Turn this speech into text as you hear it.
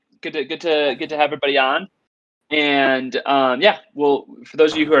Good to have everybody on. And for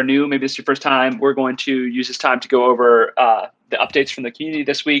those of you who are new, maybe this is your first time, we're going to use this time to go over the updates from the community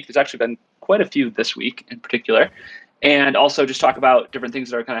this week. There's actually been quite a few this week in particular, and also just talk about different things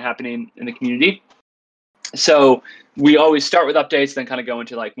that are kind of happening in the community. So we always start with updates, then kind of go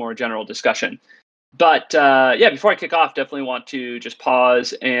into like more general discussion. But before I kick off, definitely want to just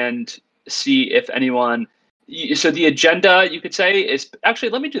pause and see if anyone. So the agenda, you could say, is actually,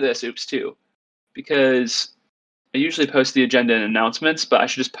 let me do this. Oops, too, because I usually post the agenda and announcements, but I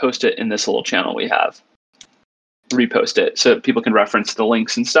should just post it in this little channel we have. Repost it so people can reference the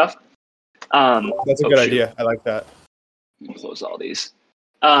links and stuff. That's a good idea. I like that. Close all these.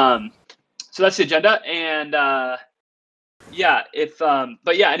 So that's the agenda, and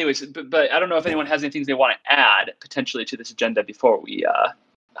anyways, but I don't know if anyone has any things they want to add potentially to this agenda before we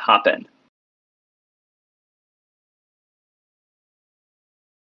hop in.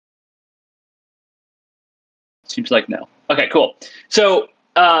 Seems like no. Okay, cool. So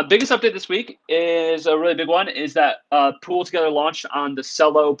biggest update this week is a really big one, is that PoolTogether launched on the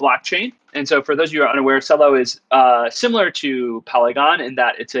Celo blockchain. And so for those of you who are unaware, Celo is similar to Polygon in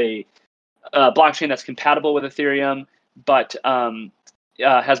that it's a blockchain that's compatible with Ethereum, but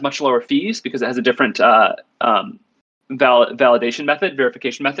has much lower fees because it has a different verification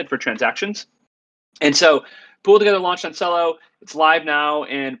method for transactions. And so PoolTogether launched on Celo. It's live now,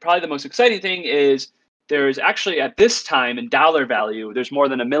 and probably the most exciting thing is there's actually, at this time, in dollar value, there's more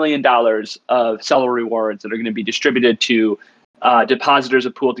than $1 million of Celo rewards that are going to be distributed to depositors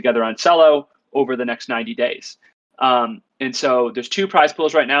of PoolTogether on Celo over the next 90 days. And so there's two prize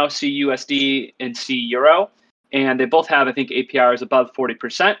pools right now, CUSD and CEuro, and they both have, I think, APRs above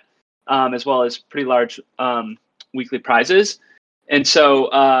 40%, as well as pretty large weekly prizes. And so,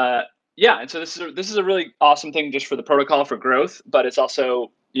 this is a really awesome thing just for the protocol for growth, but it's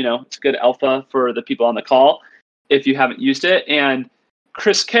also, it's good alpha for the people on the call if you haven't used it. And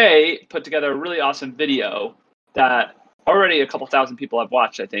Chris K put together a really awesome video that already a couple thousand people have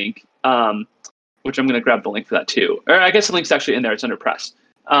watched, I think, which I'm going to grab the link for that too. Or I guess the link's actually in there. It's under press,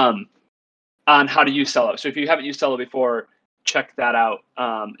 on how to use Celo. So if you haven't used Celo before, check that out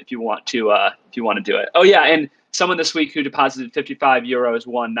if you want to do it. Oh yeah, and someone this week who deposited 55 euros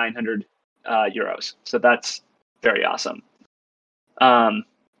won 900 euros. So that's very awesome.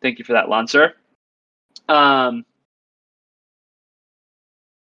 Thank you for that, Lancer.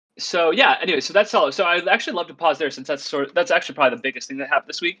 So that's Celo. So I'd actually love to pause there, since that's actually probably the biggest thing that happened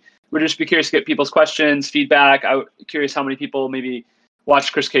this week. We'd just be curious to get people's questions, feedback. I'm curious how many people maybe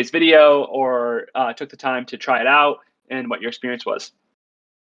watched Chris K's video or took the time to try it out, and what your experience was.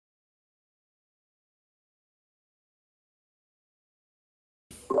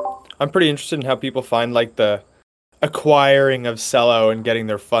 I'm pretty interested in how people find like the acquiring of Celo and getting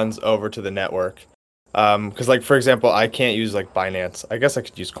their funds over to the network. Because like, for example, I can't use like Binance. I guess I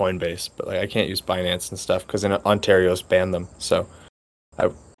could use Coinbase, but like I can't use Binance and stuff because in Ontario's banned them. So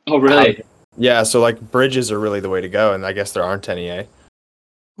Oh, really? Yeah, so like bridges are really the way to go, and I guess there aren't any, eh?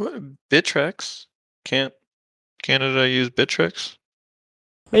 What, Bittrex? Can't Canada use Bittrex?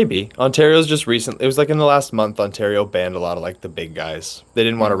 Maybe. Ontario's just recently, it was like in the last month, Ontario banned a lot of like the big guys. They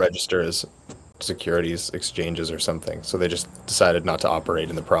didn't want to register as securities exchanges or something, so they just decided not to operate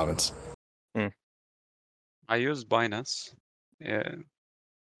in the province. I use Binance. Yeah,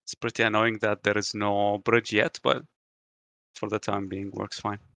 it's pretty annoying that there is no bridge yet, but for the time being, works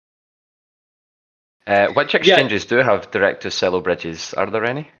fine. Which exchanges do have direct to Celo bridges? Are there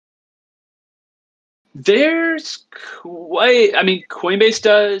any? There's quite. I mean, Coinbase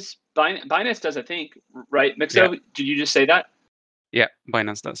does. Binance does, I think. Right, Mixo? Yeah. Did you just say that? Yeah,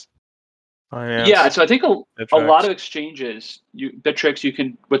 Binance does. Binance, Yeah, so I think a Bittrex. lot of exchanges, Bittrex, you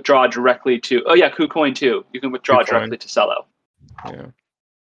can withdraw directly to. Oh yeah, KuCoin too. You can withdraw KuCoin. directly to Celo. Yeah.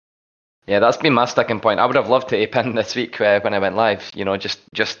 Yeah, that's been my sticking point. I would have loved to ape in this week when I went live,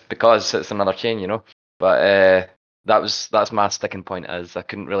 just because it's another chain, But that's my sticking point, is I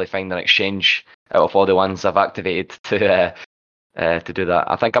couldn't really find an exchange out of all the ones I've activated to do that.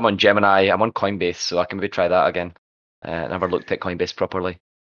 I think I'm on Gemini. I'm on Coinbase, so I can maybe try that again. Never looked at Coinbase properly,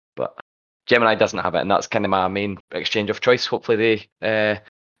 but Gemini doesn't have it, and that's kind of my main exchange of choice. Hopefully they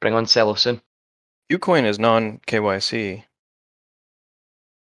bring on Celo soon. KuCoin is non-KYC.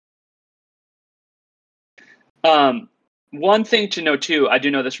 One thing to know too, I do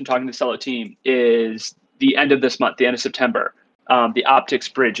know this from talking to the Celo team, is the end of this month, the end of September, the Optics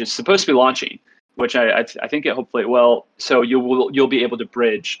bridge is supposed to be launching, which I think hopefully it will. So you'll be able to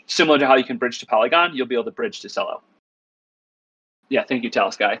bridge, similar to how you can bridge to Polygon, you'll be able to bridge to Celo. Yeah, thank you,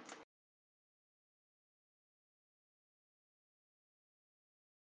 Talis Guy.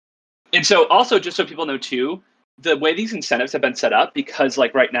 And so also, just so people know too, the way these incentives have been set up, because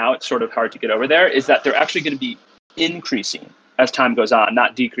like right now it's sort of hard to get over there, is that they're actually going to be increasing as time goes on,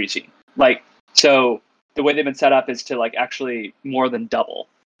 not decreasing. Like, so the way they've been set up is to like actually more than double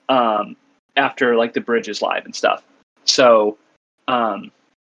after like the bridge is live and stuff. So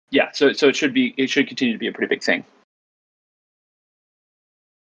yeah, so it should continue to be a pretty big thing.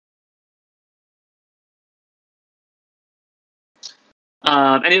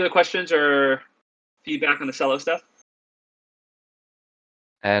 Any other questions or feedback on the Cello stuff?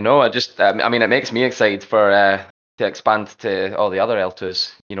 No, I mean, it makes me excited for to expand to all the other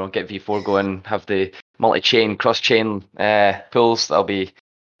L2s. You know, get V4 going, have the multi-chain, cross-chain pools. That'll be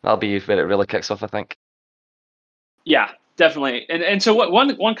where it really kicks off, I think. Yeah, definitely. And so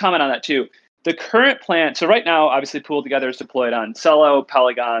one comment on that too. The current plan. So right now, obviously, PoolTogether is deployed on Celo,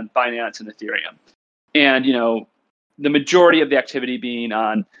 Polygon, Binance, and Ethereum, and the majority of the activity being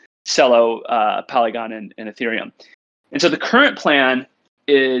on Celo, Polygon, and Ethereum. And so the current plan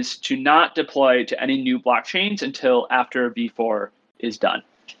is to not deploy to any new blockchains until after V4 is done.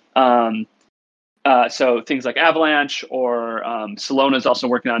 So things like Avalanche or Solana is also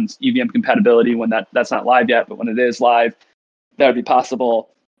working on EVM compatibility when that's not live yet, but when it is live, that would be possible.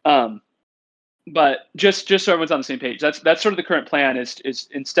 But just so everyone's on the same page, that's sort of the current plan is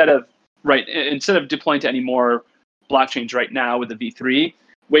instead of deploying to any more blockchains right now with the V3,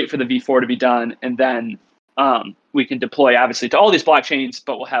 wait for the V4 to be done, and then we can deploy obviously to all these blockchains,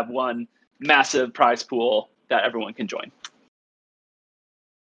 but we'll have one massive prize pool that everyone can join.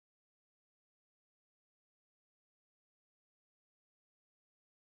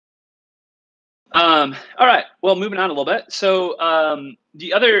 All right. Well, moving on a little bit. So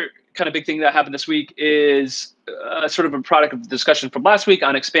the other kind of big thing that happened this week is sort of a product of discussion from last week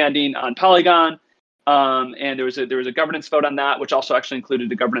on expanding on Polygon. And there was a governance vote on that, which also actually included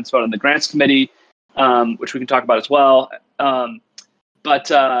a governance vote on the grants committee, which we can talk about as well.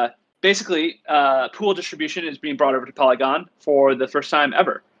 But basically, pool distribution is being brought over to Polygon for the first time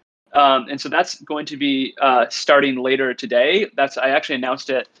ever. And so that's going to be starting later today. I actually announced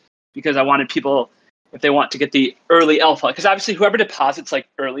it because I wanted people, if they want to get the early alpha, because obviously whoever deposits like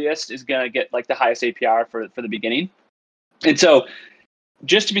earliest is going to get like the highest APR for the beginning. And so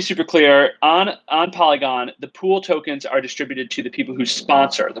just to be super clear, on Polygon, the pool tokens are distributed to the people who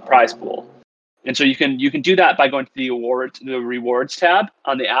sponsor the prize pool. And so you can do that by going to the rewards tab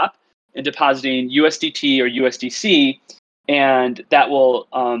on the app and depositing USDT or USDC, and that will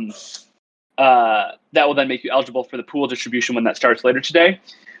then make you eligible for the pool distribution when that starts later today.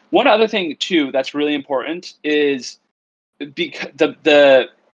 One other thing too that's really important is the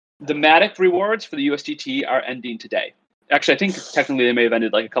Matic rewards for the USDT are ending today. Actually, I think technically they may have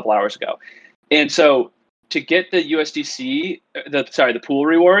ended like a couple hours ago. And so to get the USDC, the pool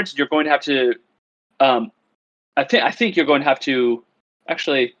rewards, you're going to have to. I think you're going to have to.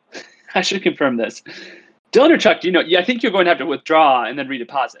 Actually, I should confirm this. Dylan or Chuck, do you know? Yeah, I think you're going to have to withdraw and then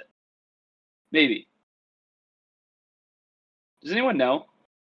redeposit. Maybe. Does anyone know?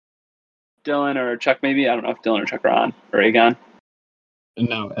 Dylan or Chuck, maybe? I don't know if Dylan or Chuck are on, or Aegon.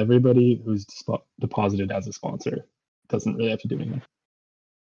 No, everybody who's deposited as a sponsor doesn't really have to do anything.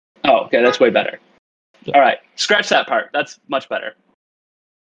 Oh, okay, that's way better. Yeah. All right, scratch that part. That's much better.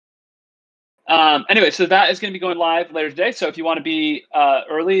 Anyway, so that is going to be going live later today. So if you want to be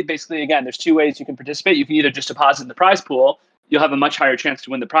early, basically, again, there's two ways you can participate. You can either just deposit in the prize pool. You'll have a much higher chance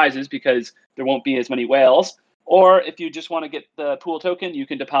to win the prizes because there won't be as many whales. Or if you just want to get the pool token, you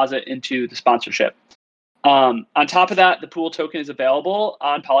can deposit into the sponsorship. On top of that, the pool token is available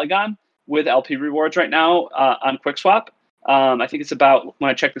on Polygon with LP rewards right now on QuickSwap. I think it's about, when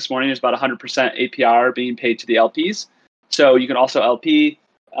I checked this morning, it's about 100% APR being paid to the LPs. So you can also LP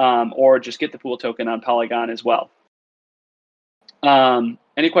or just get the pool token on Polygon as well.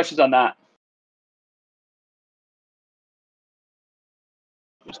 Any questions on that?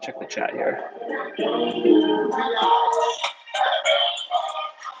 Just check the chat here.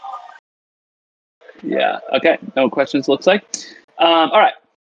 Yeah, okay, no questions, looks like. All right,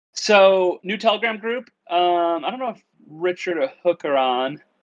 so new Telegram group. I don't know if Richard or Hook are on.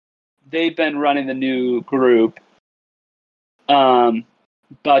 They've been running the new group.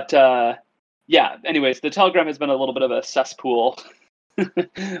 But yeah, anyways, the Telegram has been a little bit of a cesspool.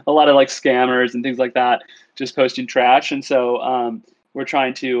 A lot of like scammers and things like that just posting trash. And so we're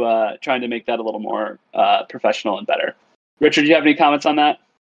trying to make that a little more professional and better. Richard, do you have any comments on that?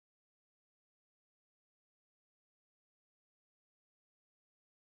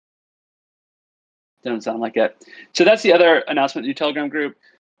 Doesn't sound like it. So that's the other announcement, new Telegram group.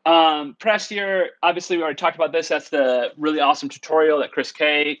 Press here, obviously we already talked about this. That's the really awesome tutorial that Chris,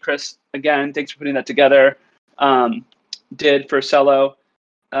 again, thanks for putting that together, did for Cello.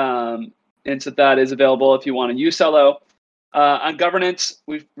 And so that is available if you want to use Cello. On governance,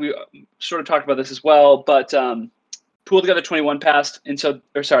 we sort of talked about this as well, but PoolTogether 21 passed, and so,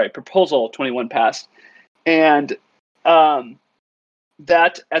 or sorry, Proposal 21 passed. And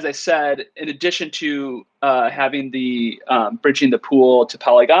that, as I said, in addition to having the bridging the pool to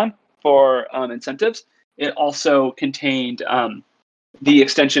Polygon for incentives, it also contained the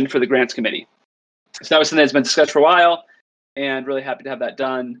extension for the grants committee. So that was something that's been discussed for a while, and really happy to have that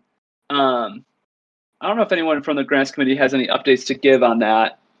done. I don't know if anyone from the grants committee has any updates to give on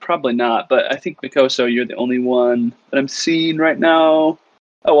that. Probably not, but I think Mikoso, you're the only one that I'm seeing right now.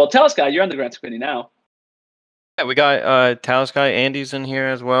 Oh, well, tell us, Guy, you're on the grants committee now. Yeah, we got Taos Guy. Andy's in here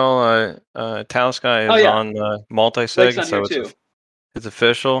as well. Taos Guy is on multi-sig, Blake's on so here too. it's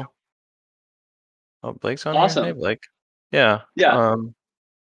official. Oh, Blake's on Awesome. here. Hey, Blake. Yeah. Yeah.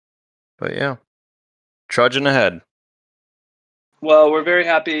 But yeah, trudging ahead. Well, we're very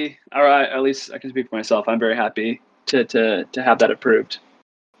happy. All right, at least I can speak for myself. I'm very happy to have that approved.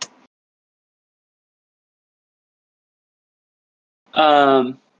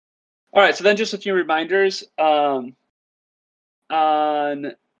 All right, so then just a few reminders. On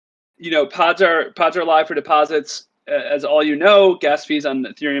pods are live for deposits. As all you know, gas fees on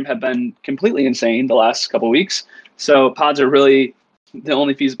Ethereum have been completely insane the last couple of weeks. So pods are really the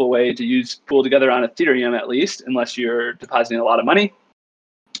only feasible way to use PoolTogether on Ethereum, at least, unless you're depositing a lot of money.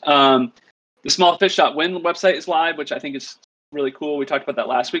 The smallfish.win website is live, which I think is really cool. We talked about that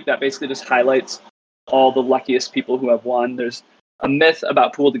last week. That basically just highlights all the luckiest people who have won. There's a myth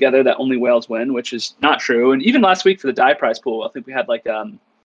about PoolTogether that only whales win, which is not true. And even last week for the die prize pool, I think we had like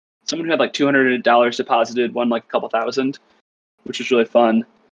someone who had like $200 deposited won like a couple thousand, which was really fun.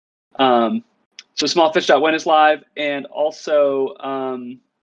 So smallfish.win is live, and also and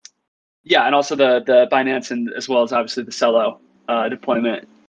also the Binance, and as well as obviously the Cello deployment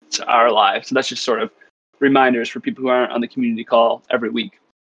are live. So that's just sort of reminders for people who aren't on the community call every week.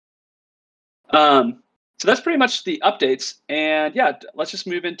 So that's pretty much the updates. And yeah, let's just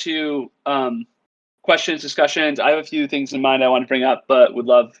move into questions, discussions. I have a few things in mind I want to bring up, but would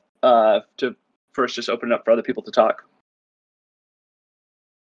love to first just open it up for other people to talk.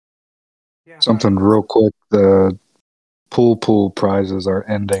 Something real quick. The pool prizes are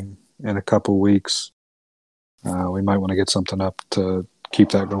ending in a couple weeks. We might want to get something up to keep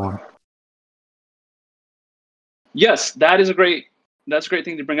that going. Yes, that's a great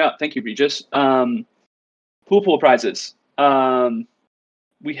thing to bring up. Thank you, Regis. Pool prizes.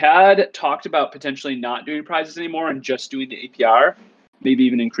 We had talked about potentially not doing prizes anymore and just doing the APR, maybe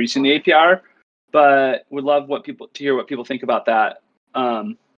even increasing the APR, but would love to hear what people think about that.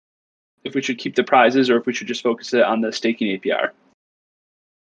 If we should keep the prizes or if we should just focus it on the staking APR.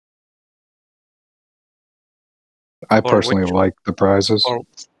 I personally like the prizes.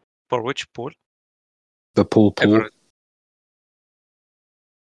 For which pool? The pool.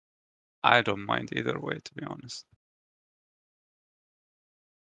 I don't mind either way, to be honest.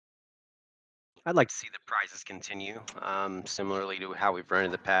 I'd like to see the prizes continue, similarly to how we've run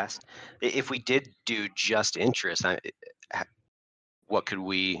in the past. If we did do just interest, what could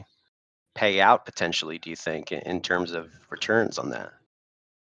we pay out potentially, do you think, in terms of returns on that?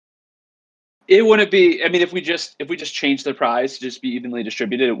 It wouldn't be. I mean, if we just change the prize to just be evenly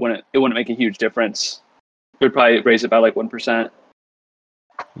distributed, it wouldn't make a huge difference. It would probably raise it by like 1%.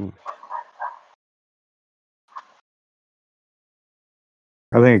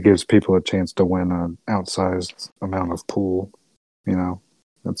 I think it gives people a chance to win an outsized amount of pool. You know,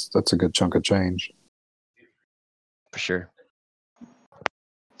 that's a good chunk of change. For sure.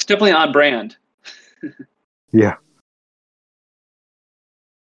 It's definitely on brand. Yeah.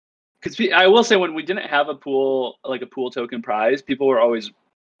 Because I will say, when we didn't have a pool token prize, people were always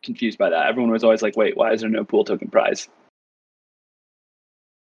confused by that. Everyone was always like, wait, why is there no pool token prize?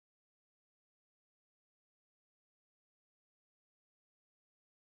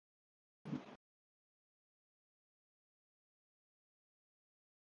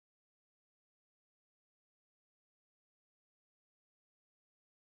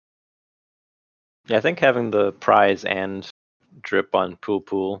 Yeah, I think having the prize and drip on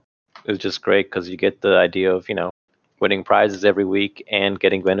pool is just great because you get the idea of, winning prizes every week and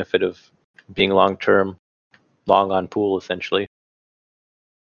getting benefit of being long on pool, essentially.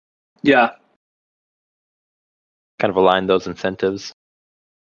 Yeah. Kind of align those incentives.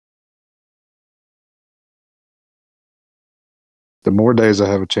 The more days I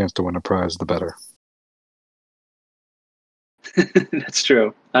have a chance to win a prize, the better. That's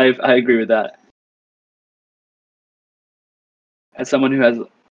true. I agree with that. As someone who has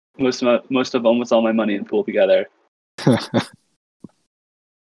most of almost all my money in PoolTogether,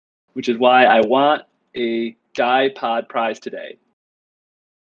 which is why I want a dipod prize today.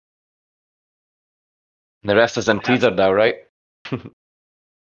 The rest is in teaser now, right?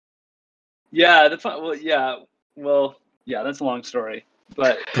 Yeah, that's fine. Well, yeah, that's a long story.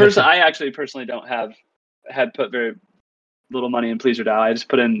 But I actually personally don't had put very little money in Pleaser DAO. I just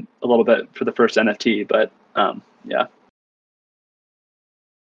put in a little bit for the first NFT, but yeah.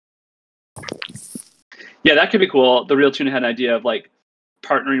 Yeah, that could be cool. The Real Tuna had an idea of like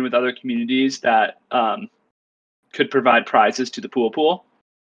partnering with other communities that could provide prizes to the pool.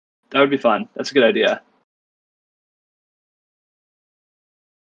 That would be fun. That's a good idea.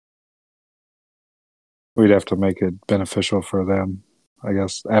 We'd have to make it beneficial for them. I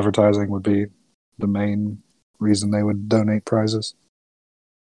guess advertising would be the main reason they would donate prizes.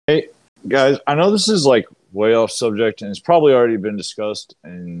 Hey, guys, I know this is like way off subject and it's probably already been discussed,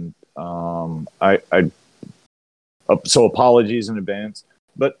 and so apologies in advance.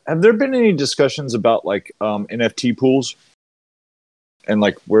 But have there been any discussions about like NFT pools and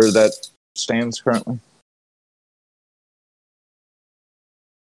like where that stands currently?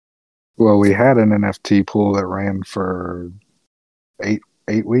 Well, we had an NFT pool that ran for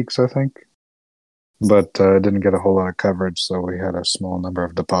eight weeks, I think, but didn't get a whole lot of coverage, so we had a small number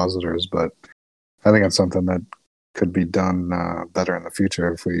of depositors. But I think it's something that could be done better in the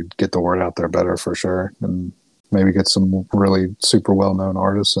future if we get the word out there better, for sure, and maybe get some really super well-known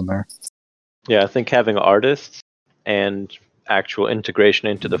artists in there. Yeah, I think having artists and actual integration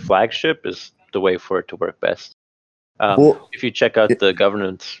into the flagship is the way for it to work best. If you check out the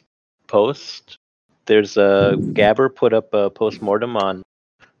governance post, there's a Gabber put up a postmortem on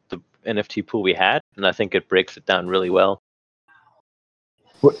the NFT pool we had, and I think it breaks it down really well.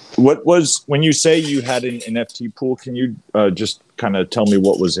 What was, when you say you had an NFT pool, can you just kind of tell me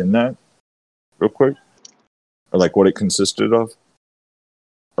what was in that real quick? Or like what it consisted of?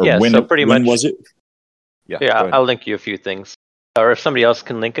 Or yeah, when, so pretty when much. was it? Yeah, I'll link you a few things. Or if somebody else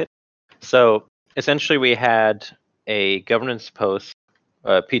can link it. So essentially we had a governance post,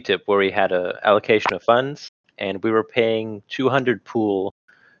 PTIP, where we had an allocation of funds, and we were paying 200 pool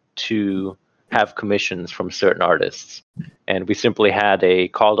to have commissions from certain artists. And we simply had a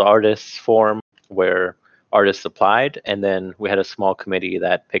call to artists form where artists applied, and then we had a small committee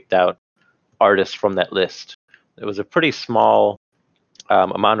that picked out artists from that list. It was a pretty small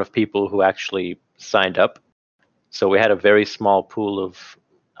amount of people who actually signed up. So we had a very small pool of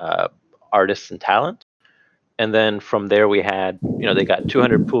artists and talent. And then from there we had, they got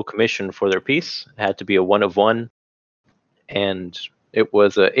 200 pool commission for their piece. It had to be a 1 of 1. And it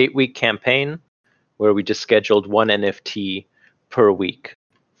was an 8-week campaign where we just scheduled 1 NFT per week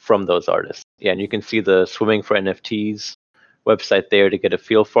from those artists. Yeah, and you can see the Swimming for NFTs website there to get a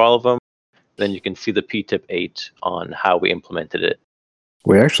feel for all of them. Then you can see the PTIP 8 on how we implemented it.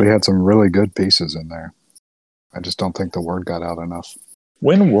 We actually had some really good pieces in there. I just don't think the word got out enough.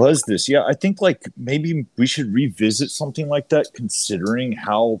 When was this? Yeah, I think like maybe we should revisit something like that, considering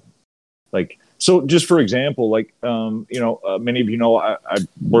how, like, so just for example, like, many of you know, I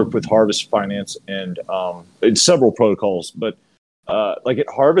work with Harvest Finance and it's several protocols, but like at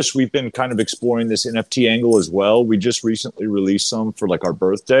Harvest, we've been kind of exploring this NFT angle as well. We just recently released some for like our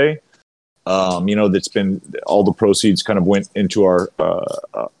birthday. That's been, all the proceeds kind of went into our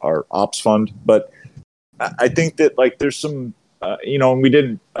ops fund, but I think that like there's some, and we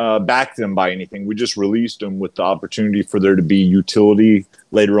didn't back them by anything. We just released them with the opportunity for there to be utility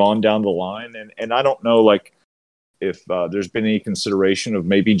later on down the line. And I don't know, like, if there's been any consideration of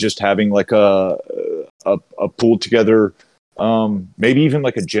maybe just having like a pool together, maybe even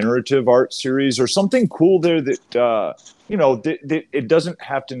like a generative art series or something cool there that, it doesn't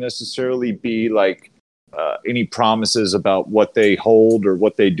have to necessarily be like any promises about what they hold or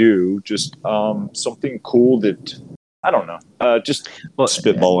what they do. Just something cool that, I don't know, just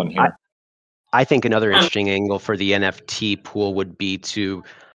spitballing here. I think another interesting angle for the NFT pool would be to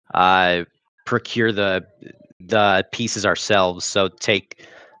procure the pieces ourselves. So take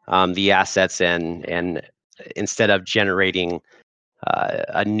the assets and instead of generating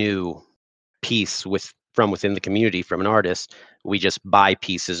a new piece from within the community from an artist, we just buy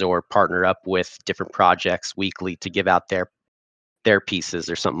pieces or partner up with different projects weekly to give out their pieces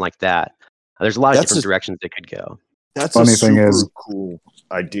or something like that. There's a lot of different directions they could go. That's Funny a thing super is, cool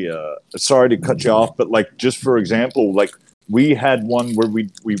idea. Sorry to cut you off, but like, just for example, like we had one where we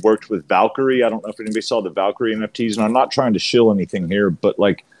worked with Valkyrie. I don't know if anybody saw the Valkyrie NFTs, and I'm not trying to shill anything here, but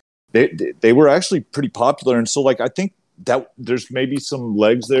like they were actually pretty popular. And so like, I think that there's maybe some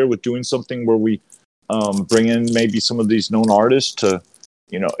legs there with doing something where we bring in maybe some of these known artists to,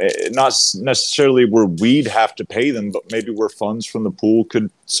 not necessarily where we'd have to pay them, but maybe where funds from the pool could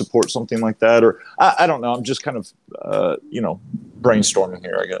support something like that. Or I don't know. I'm just kind of, brainstorming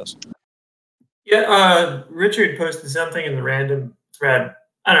here, I guess. Yeah, Richard posted something in the random thread,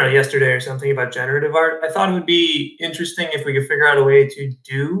 I don't know, yesterday or something about generative art. I thought it would be interesting if we could figure out a way to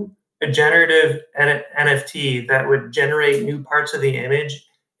do a generative NFT that would generate new parts of the image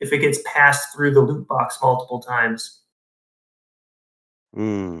if it gets passed through the loot box multiple times.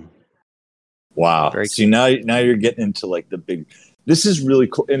 Wow. Very See, now you're getting into like the big, this is really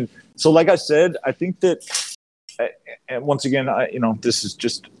cool. And so, like I said, I think that, and once again, this is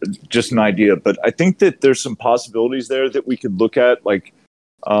just an idea, but I think that there's some possibilities there that we could look at, like,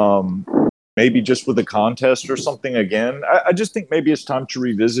 maybe just with a contest or something again. I just think maybe it's time to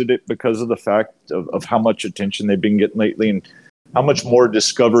revisit it because of the fact of how much attention they've been getting lately and how much more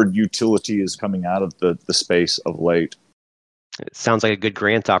discovered utility is coming out of the space of late. It sounds like a good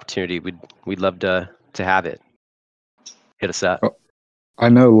grant opportunity. We'd love to have it. Hit us up. I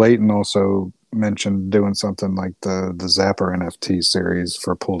know Leighton also mentioned doing something like the Zapper NFT series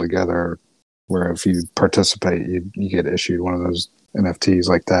for PoolTogether, where if you participate, you get issued one of those NFTs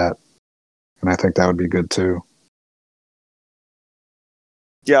like that, and I think that would be good too.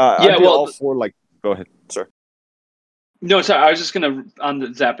 Yeah, I'd be all for, like, go ahead, sir. No, sorry, I was just gonna, on the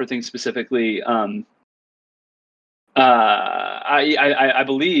Zapper thing specifically. I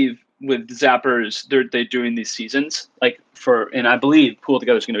believe with Zappers, they're doing these seasons, and I believe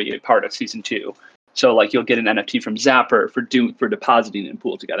PoolTogether is going to be a part of season 2. So like you'll get an NFT from Zapper for depositing in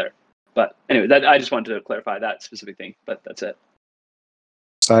PoolTogether. But anyway, that I just wanted to clarify that specific thing. But that's it.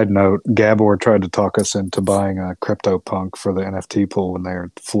 Side note: Gabor tried to talk us into buying a CryptoPunk for the NFT pool when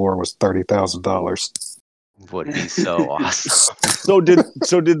their floor was $30,000. Would be so awesome. So did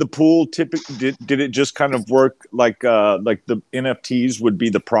the pool did it just kind of work like the NFTs would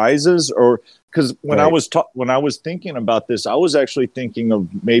be the prizes, or because when I was thinking about this, I was actually thinking of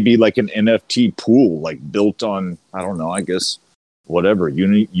maybe like an NFT pool like built on, I don't know, I guess whatever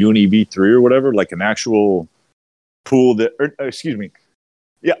Uni V3 or whatever, like an actual pool that,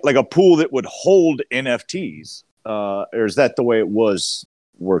 like a pool that would hold NFTs. Or is that the way it was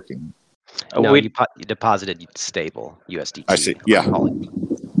working? No, you deposited stable USDT. I see. Yeah.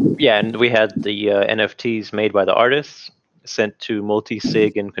 Yeah, and we had the NFTs made by the artists sent to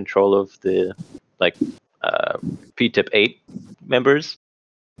multi-sig in control of the PTIP 8 members.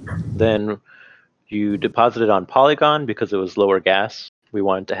 Then you deposited on Polygon because it was lower gas. We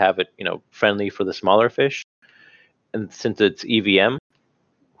wanted to have it, friendly for the smaller fish. And since it's EVM,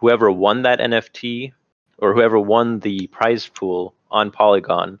 whoever won that NFT or whoever won the prize pool on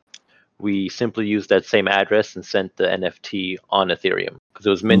Polygon, we simply used that same address and sent the NFT on Ethereum because it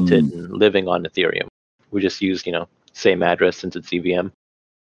was minted and living on Ethereum. We just used, same address since it's EVM.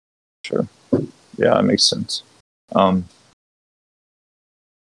 Sure. Yeah, that makes sense.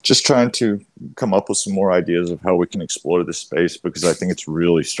 Just trying to come up with some more ideas of how we can explore this space because I think it's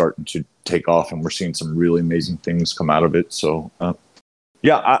really starting to take off and we're seeing some really amazing things come out of it. So,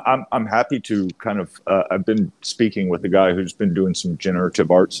 I'm happy to kind of. I've been speaking with a guy who's been doing some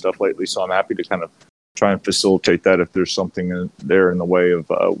generative art stuff lately, so I'm happy to kind of try and facilitate that. If there's something there in the way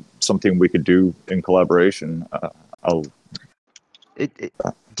of something we could do in collaboration, I'll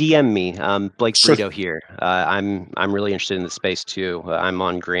DM me, Blake Sure. Brito here. I'm really interested in the space too. I'm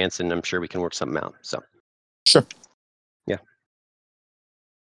on grants, and I'm sure we can work something out. So, sure.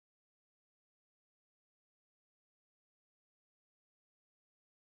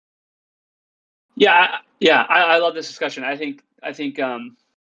 Yeah. Yeah. I love this discussion. I think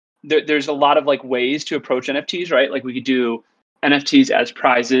there's a lot of like ways to approach NFTs, right? Like we could do NFTs as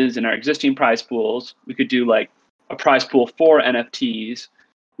prizes in our existing prize pools. We could do like a prize pool for NFTs.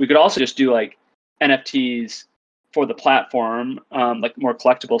 We could also just do like NFTs for the platform, like more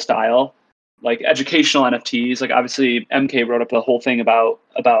collectible style, like educational NFTs. Like obviously MK wrote up the whole thing about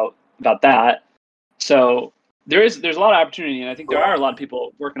that. So there's a lot of opportunity, and I think there are a lot of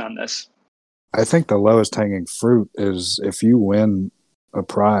people working on this. I think the lowest hanging fruit is if you win a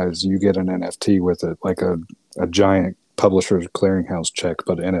prize, you get an NFT with it, like a giant Publishers Clearinghouse check,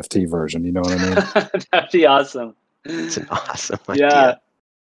 but NFT version. You know what I mean? That'd be awesome. It's an awesome idea.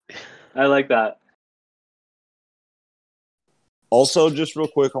 Yeah, I like that. Also, just real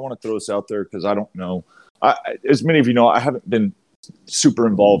quick, I want to throw this out there because I don't know. As many of you know, I haven't been super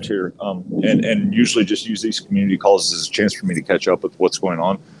involved here, and usually just use these community calls as a chance for me to catch up with what's going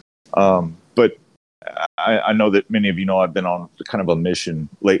on. But I know that many of you know I've been on kind of a mission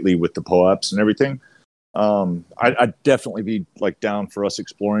lately with the POAPs and everything. I'd definitely be like down for us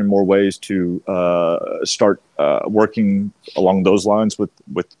exploring more ways to start working along those lines with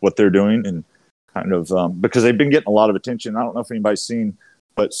what they're doing, and kind of because they've been getting a lot of attention. I don't know if anybody's seen,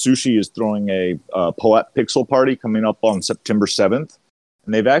 but Sushi is throwing a Poet Pixel party coming up on September 7th.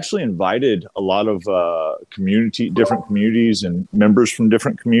 And they've actually invited a lot of different communities and members from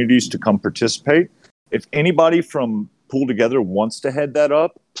different communities to come participate. If anybody from PoolTogether wants to head that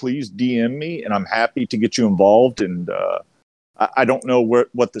up, please DM me, and I'm happy to get you involved. And I don't know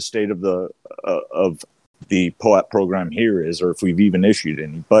what the state of the Poet program here is, or if we've even issued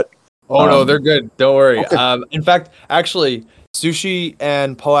any. But no, they're good. Don't worry. Okay. In fact, actually, Sushi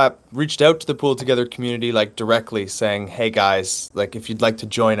and Poap reached out to the PoolTogether community like directly, saying, "Hey guys, like if you'd like to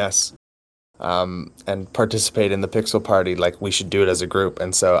join us and participate in the Pixel Party, like we should do it as a group."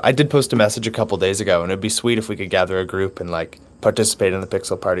 And so I did post a message a couple days ago, and it'd be sweet if we could gather a group and like participate in the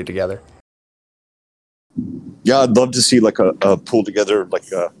Pixel Party together. Yeah, I'd love to see like a PoolTogether like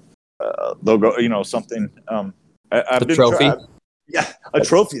a logo, something. I've been trophy. Yeah, a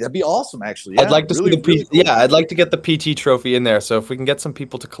trophy. That'd be awesome, actually. I'd like to see the really cool. Yeah, I'd like to get the PT trophy in there. So if we can get some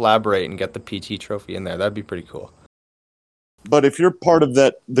people to collaborate and get the PT trophy in there, that'd be pretty cool. But if you're part of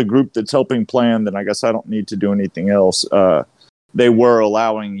the group that's helping plan, then I guess I don't need to do anything else. They were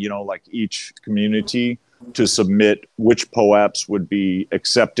allowing, like each community to submit which POAPs would be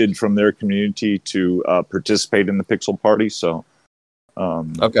accepted from their community to participate in the Pixel Party. So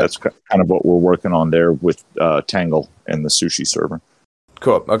that's kind of what we're working on there with Tangle and the Sushi server.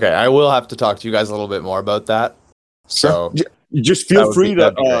 Cool. Okay, I will have to talk to you guys a little bit more about that. So just feel free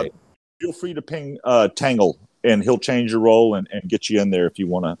to ping Tangle, and he'll change your role and get you in there if you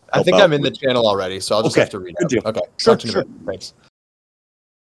want to. I think I'm in the channel already, so I'll just have to read it. Okay, sure. Thanks.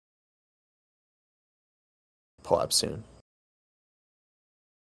 Pull up soon.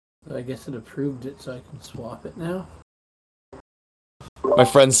 I guess it approved it, so I can swap it now. My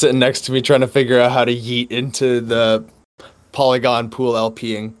friend's sitting next to me trying to figure out how to yeet into the Polygon pool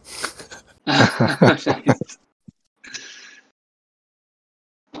LPing.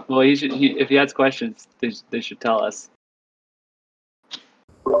 Well, if he has questions, they should tell us.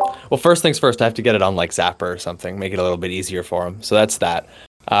 Well, first things first, I have to get it on like Zapper or something, make it a little bit easier for him. So that's that.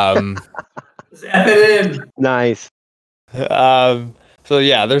 Zap it in. Nice. So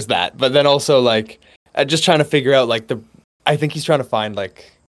yeah, there's that. But then also like, just trying to figure out like I think he's trying to find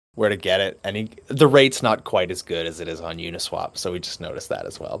like where to get it, and the rate's not quite as good as it is on Uniswap, so we just noticed that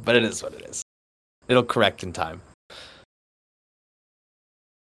as well. But it is what it is. It'll correct in time.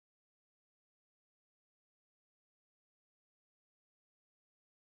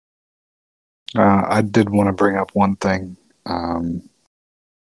 I did want to bring up one thing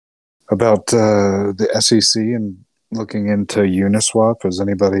about the SEC and looking into Uniswap. Has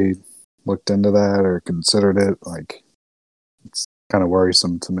anybody looked into that or considered it? Like, it's kind of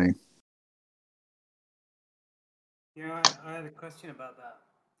worrisome to me. Yeah, I had a question about that.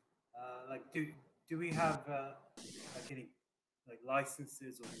 Like, do we have like any like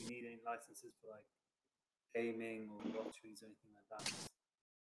licenses, or do we need any licenses for like gaming or lotteries or anything like that?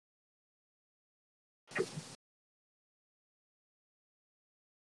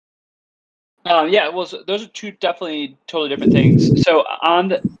 Yeah, well, so those are two definitely totally different things. So on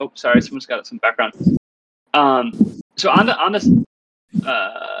the sorry, someone's got some background. So on the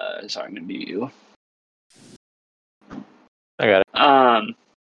sorry, I'm gonna mute you. I got it.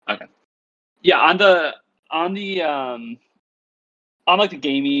 Okay. Yeah, on like the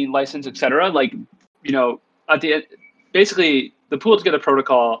gaming license, etc. Like, basically the PoolTogether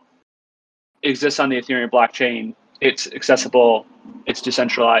protocol exists on the Ethereum blockchain. It's accessible. It's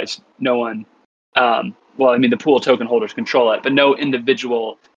decentralized. No one, the pool token holders control it, but no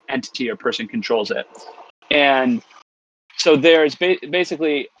individual entity or person controls it. And so there's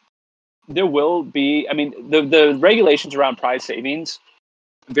basically, there will be, the regulations around prize savings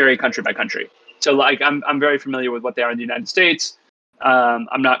vary country by country. So like, I'm very familiar with what they are in the United States.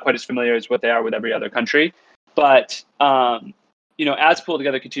 I'm not quite as familiar as what they are with every other country. But, as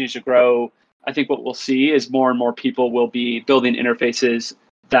PoolTogether continues to grow, I think what we'll see is more and more people will be building interfaces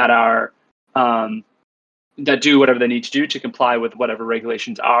that are that do whatever they need to do to comply with whatever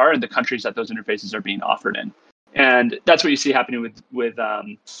regulations are in the countries that those interfaces are being offered in. And that's what you see happening with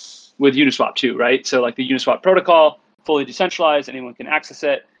Uniswap too, right? So like the Uniswap protocol, fully decentralized, anyone can access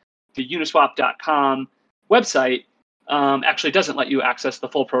it. The Uniswap.com website actually doesn't let you access the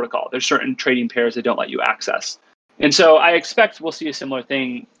full protocol. There's certain trading pairs that don't let you access. And so I expect we'll see a similar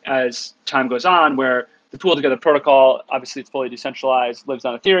thing as time goes on, where the PoolTogether protocol, obviously it's fully decentralized, lives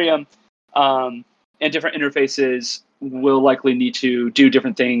on Ethereum. and different interfaces will likely need to do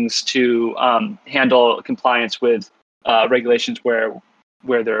different things to handle compliance with regulations where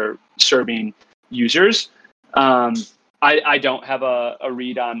they're serving users. I don't have a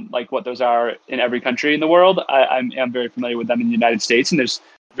read on like what those are in every country in the world. I am very familiar with them in the United States, and there's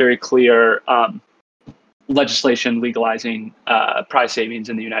very clear legislation legalizing prize savings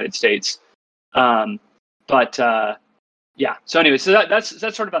in the United States. Yeah. So anyway, so that's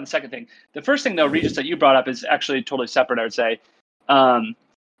sort of on the second thing. The first thing though, Regis, that you brought up is actually totally separate, I would say. And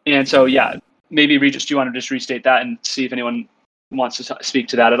so yeah, maybe Regis, do you want to just restate that and see if anyone wants to speak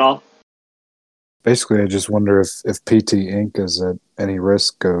to that at all? Basically, I just wonder if PT Inc. is at any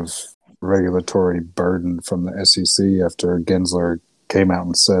risk of regulatory burden from the SEC after Gensler came out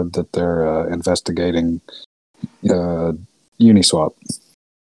and said that they're investigating Uniswap.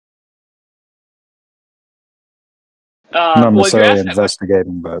 Not necessarily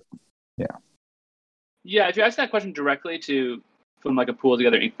investigating, but yeah. Yeah, if you ask that question directly from like a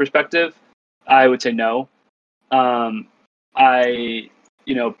PoolTogether Inc. perspective, I would say no.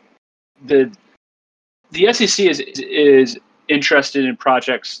 The SEC is interested in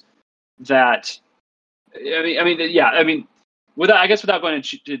projects that, without going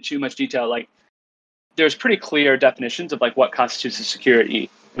into too much detail, like there's pretty clear definitions of like what constitutes a security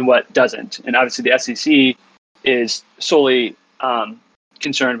and what doesn't, and obviously the SEC is solely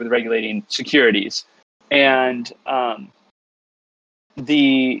concerned with regulating securities, and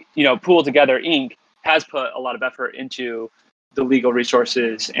PoolTogether Inc. has put a lot of effort into the legal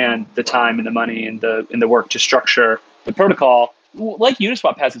resources and the time and the money and the work to structure the protocol, like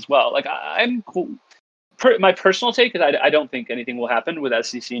Uniswap has as well. Like my personal take is I don't think anything will happen with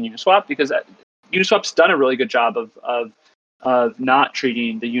SEC and Uniswap, because Uniswap's done a really good job of not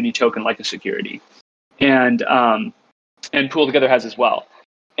treating the Uni token like a security, and PoolTogether has as well.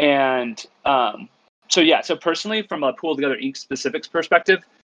 And so personally, from a PoolTogether Inc. specifics perspective,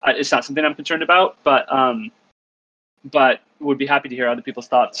 it's not something I'm concerned about, but would be happy to hear other people's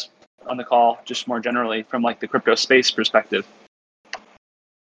thoughts on the call, just more generally from like the crypto space perspective.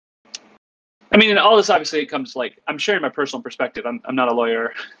 I mean, and all this obviously it comes like I'm sharing my personal perspective. I'm not a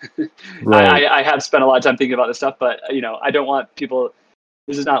lawyer. Right. I have spent a lot of time thinking about this stuff, but I don't want people.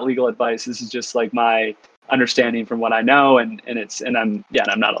 This is not legal advice. This is just like my understanding from what I know, and I'm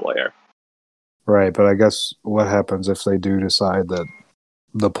not a lawyer. Right, but I guess what happens if they do decide that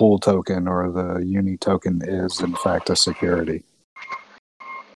the pool token or the Uni token is in fact a security?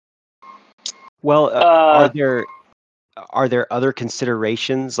 Well, are there other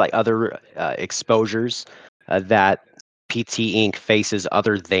considerations, like other exposures that PT Inc. faces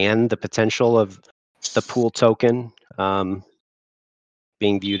other than the potential of the pool token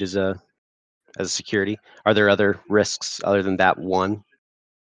being viewed as a security? Are there other risks other than that one?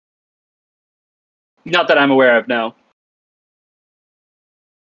 Not that I'm aware of, no.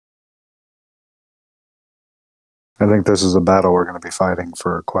 I think this is a battle we're going to be fighting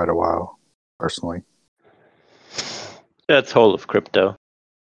for quite a while, personally. That's whole of crypto.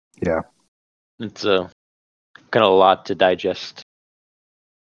 Yeah. It's kind of a lot to digest.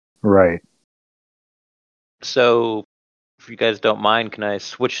 Right. So, if you guys don't mind, can I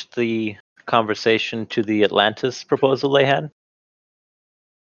switch the conversation to the Atlantis proposal they had?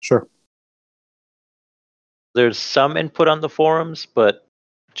 Sure. There's some input on the forums, but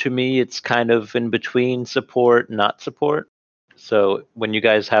to me, it's kind of in between support, not support. So when you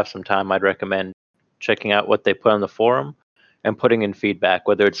guys have some time, I'd recommend checking out what they put on the forum and putting in feedback,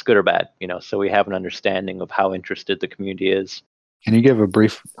 whether it's good or bad, so we have an understanding of how interested the community is. Can you give a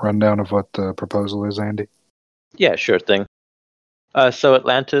brief rundown of what the proposal is, Andy? Yeah, sure thing. So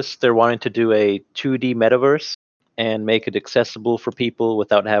Atlantis, they're wanting to do a 2D metaverse and make it accessible for people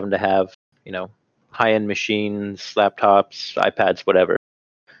without having to have, high-end machines, laptops, iPads, whatever.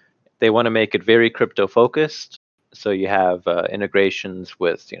 They want to make it very crypto-focused. So you have integrations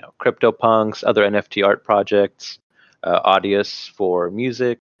with, CryptoPunks, other NFT art projects, Audius for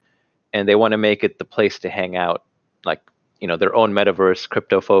music, and they want to make it the place to hang out, like, their own metaverse,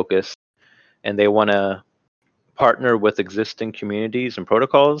 crypto-focused, and they want to partner with existing communities and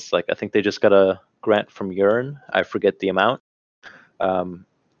protocols. Like I think they just got a grant from Yearn. I forget the amount.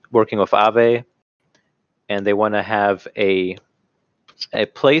 Working with Aave, and they want to have a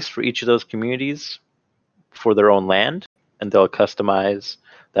place for each of those communities for their own land, and they'll customize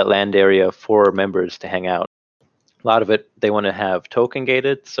that land area for members to hang out. A lot of it they want to have token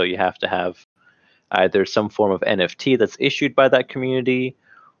gated, so you have to have either some form of NFT that's issued by that community,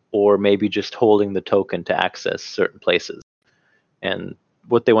 or maybe just holding the token to access certain places. And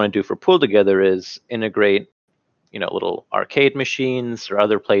what they want to do for PoolTogether is integrate, little arcade machines or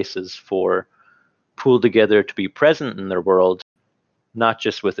other places for PoolTogether to be present in their world, not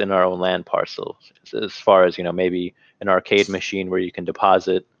just within our own land parcels. As far as, maybe an arcade machine where you can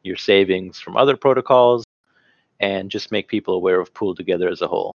deposit your savings from other protocols and just make people aware of PoolTogether as a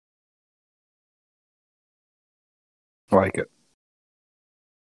whole. I like it.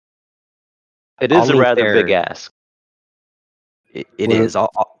 It is I'll a link rather big their- ask. It What is. Go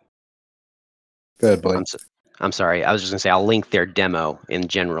ahead, Blake. I'm sorry. I was just gonna say I'll link their demo in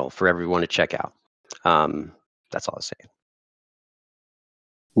general for everyone to check out. That's all I was saying.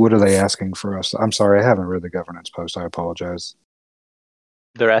 What are they asking for us? I'm sorry, I haven't read the governance post. I apologize.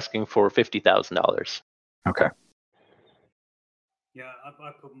 They're asking for $50,000. Okay. Yeah, I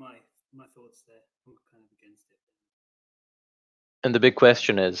put my thoughts there. I'm kind of against it. And the big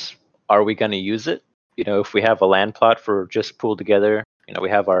question is, are we going to use it? If we have a land plot for just PoolTogether, we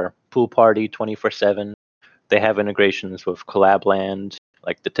have our pool party 24/7. They have integrations with Collabland,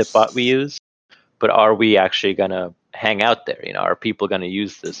 like the tip bot we use. But are we actually going to hang out there? Are people going to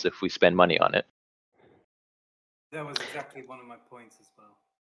use this if we spend money on it? That was exactly one of my points as well.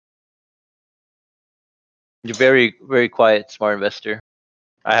 You're very, very quiet, smart investor.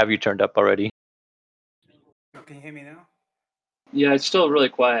 I have you turned up already. Oh, can you hear me now? Yeah, it's still really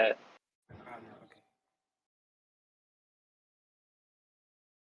quiet. Oh, no, okay.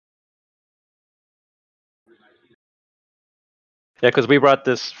 Yeah, because we brought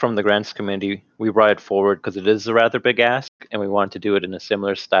this from the grants committee. We brought it forward because it is a rather big ask, and we wanted to do it in a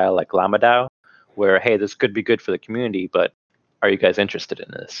similar style like Lamadao, where, hey, this could be good for the community, but are you guys interested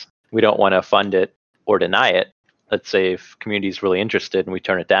in this? We don't want to fund it or deny it. Let's say if community is really interested and we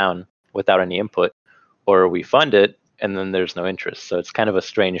turn it down without any input, or we fund it and then there's no interest. So it's kind of a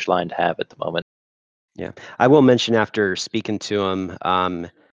strange line to have at the moment. Yeah, I will mention after speaking to them,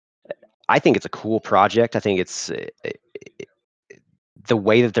 I think it's a cool project. I think it's the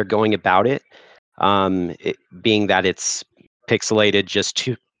way that they're going about it, being that it's pixelated just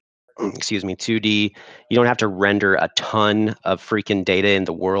to, 2D. You don't have to render a ton of freaking data in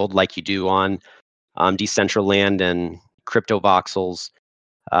the world like you do on Decentraland and crypto voxels.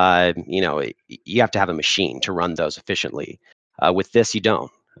 You have to have a machine to run those efficiently. With this, you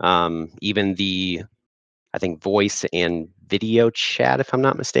don't. Even I think voice and video chat, if I'm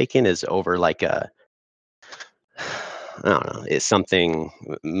not mistaken, is over like I don't know, is something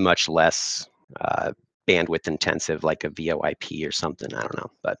much less bandwidth intensive, like a VoIP or something. I don't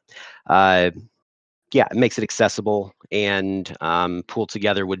know, but yeah, it makes it accessible. And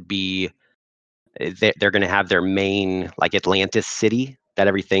PoolTogether would be they're going to have their main like Atlantis city that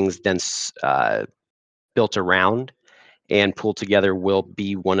everything's then built around. And PoolTogether will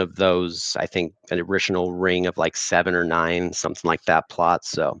be one of those, I think, an original ring of like 7 or 9, something like that plot.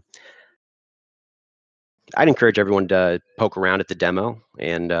 So I'd encourage everyone to poke around at the demo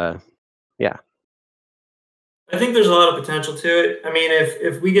and yeah. I think there's a lot of potential to it. I mean,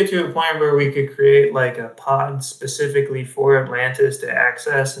 if we get to a point where we could create like a pod specifically for Atlantis to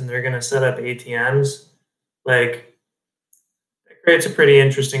access, and they're going to set up ATMs, like it creates a pretty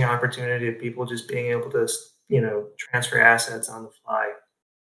interesting opportunity of people just being able to, transfer assets on the fly.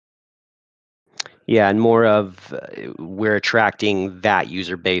 Yeah, and more of we're attracting that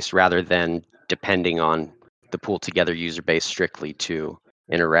user base rather than depending on the PoolTogether user base strictly to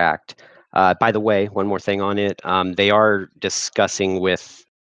interact. By the way, one more thing on it. They are discussing with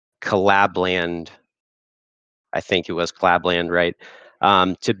Collabland, I think it was Collabland, right,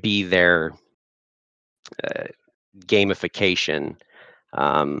 to be their gamification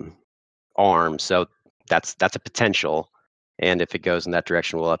arm. So that's a potential. And if it goes in that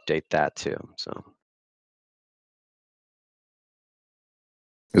direction, we'll update that too. So.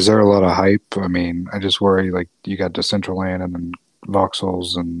 Is there a lot of hype? I mean, I just worry, like, you got Decentraland and then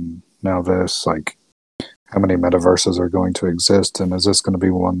voxels and now this, like, how many metaverses are going to exist, and is this going to be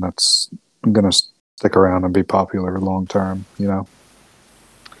one that's going to stick around and be popular long term, Yeah,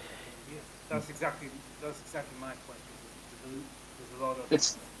 that's exactly my point. There's a lot of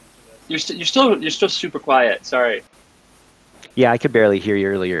You're still super quiet. Sorry. Yeah, I could barely hear you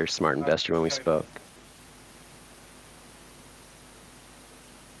earlier, Smart Investor, when we spoke.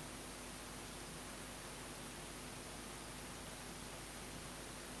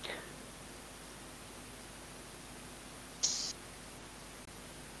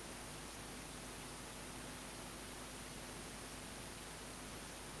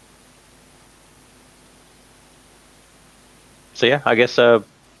 So yeah, I guess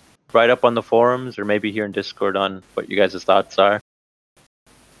write up on the forums or maybe here in Discord on what you guys' thoughts are.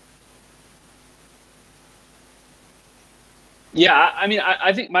 Yeah, I mean,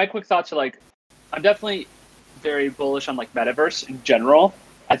 I think my quick thoughts are like, I'm definitely very bullish on like metaverse in general.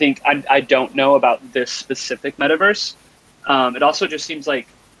 I think I don't know about this specific metaverse. It also just seems like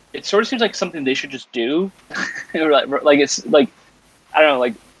it sort of seems like something they should just do. like it's like I don't know,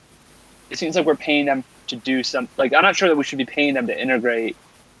 like it seems like we're paying them to do some. Like I'm not sure that we should be paying them to integrate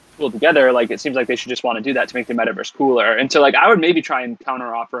PoolTogether. Like it seems like they should just want to do that to make the metaverse cooler. And so like I would maybe try and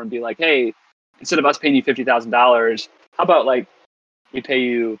counter offer and be like, hey, instead of us paying you $50,000, how about like we pay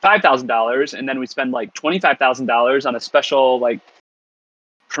you $5,000 and then we spend like $25,000 on a special like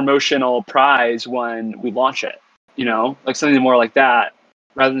promotional prize when we launch it, you know, like something more like that,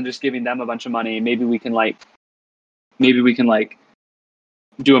 rather than just giving them a bunch of money. Maybe we can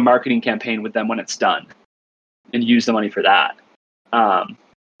do a marketing campaign with them when it's done and use the money for that.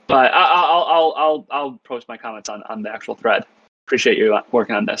 But I'll post my comments on the actual thread. Appreciate you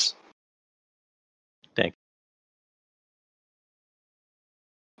working on this. Thank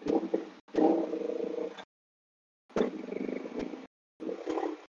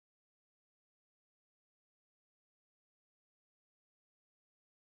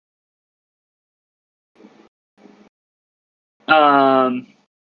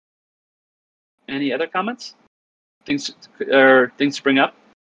Any other comments? Things to bring up?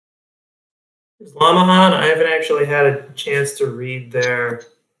 Lamahan, I haven't actually had a chance to read their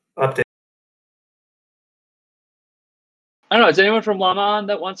update. I don't know. Is anyone from Lamahan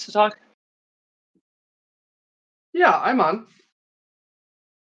that wants to talk? Yeah, I'm on.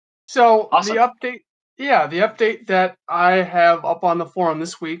 So awesome. the update that I have up on the forum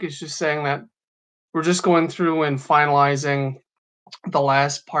this week is just saying that we're just going through and finalizing the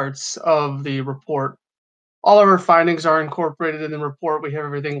last parts of the report. All of our findings are incorporated in the report. We have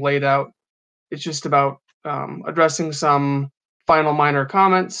everything laid out. It's just about addressing some final minor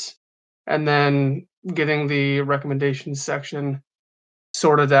comments and then getting the recommendations section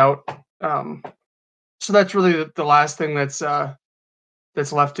sorted out. So that's really the last thing that's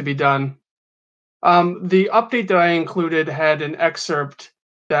left to be done. The update that I included had an excerpt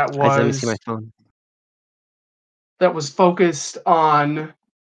that Guys, let me see was my phone. that was focused on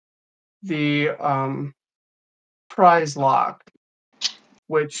the prize lock,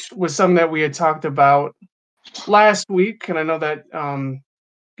 which was something that we had talked about last week, and I know that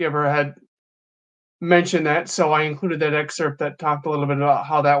Gibber had mentioned that, so I included that excerpt that talked a little bit about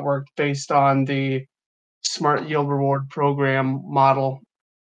how that worked based on the Smart Yield Reward Program model,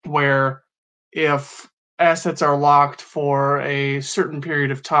 where if assets are locked for a certain period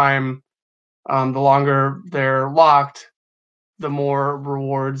of time, the longer they're locked, the more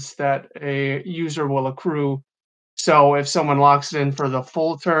rewards that a user will accrue. So if someone locks it in for the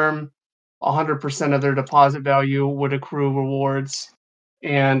full term, 100% of their deposit value would accrue rewards.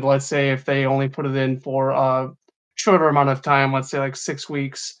 And let's say if they only put it in for a shorter amount of time, let's say like 6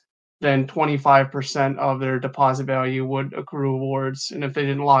 weeks, then 25% of their deposit value would accrue rewards. And if they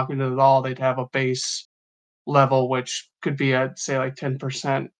didn't lock it in at all, they'd have a base level, which could be at, say, like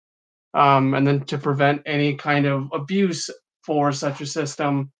 10%. And then to prevent any kind of abuse for such a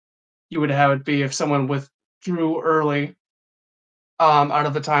system, you would have it be if someone withdrew early out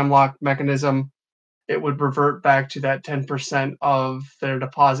of the time lock mechanism, it would revert back to that 10% of their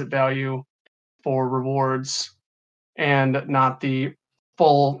deposit value for rewards and not the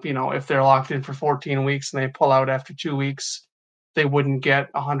full, if they're locked in for 14 weeks and they pull out after 2 weeks, they wouldn't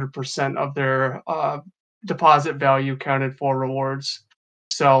get 100% of their deposit value counted for rewards.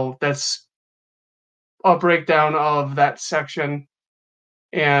 So that's a breakdown of that section.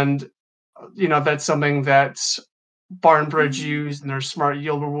 And, that's something that Barnbridge used in their Smart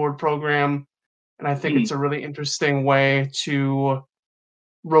Yield Reward program. And I think it's a really interesting way to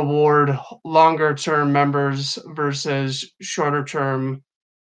reward longer term members versus shorter term,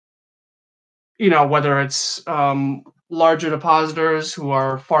 whether it's larger depositors who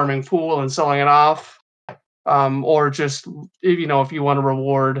are farming pool and selling it off, or just, if you want to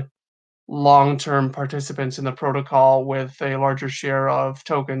reward long-term participants in the protocol with a larger share of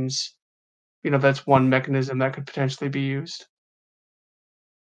tokens, that's one mechanism that could potentially be used.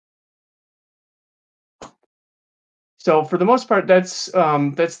 So for the most part, that's the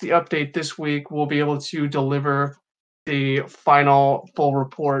update this week. We'll be able to deliver the final full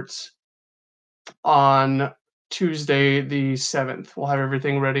reports on Tuesday the 7th. We'll have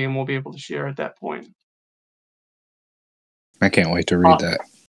everything ready and we'll be able to share at that point. I can't wait to read that.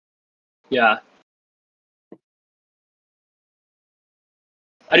 Yeah.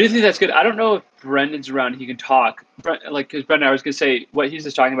 I do think that's good. I don't know if Brendan's around. He can talk. Because Brendan, I was going to say what he's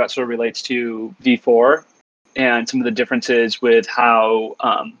just talking about sort of relates to V4 and some of the differences with how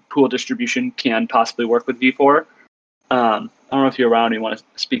pool distribution can possibly work with V4. I don't know if you're around and you want to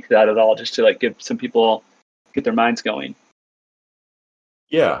speak to that at all, just to give some people get their minds going.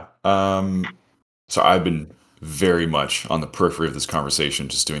 Yeah. So I've been very much on the periphery of this conversation,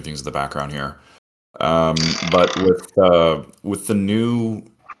 just doing things in the background here. But with the new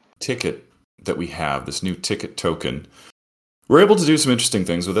ticket that we have, this new ticket token, we're able to do some interesting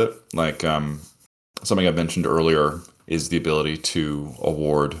things with it. Like something I mentioned earlier is the ability to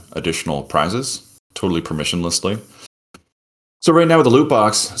award additional prizes totally permissionlessly. So right now with the loot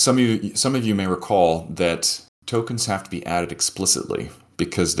box, some of you may recall that tokens have to be added explicitly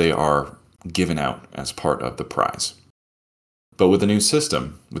because they are given out as part of the prize. But with the new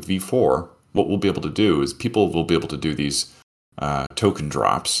system, with V4, what we'll be able to do is people will be able to do these token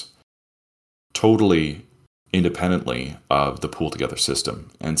drops totally independently of the PoolTogether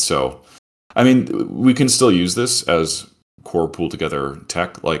system. And so, I mean, we can still use this as core PoolTogether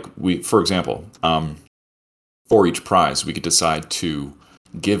tech. Like for example, for each prize, we could decide to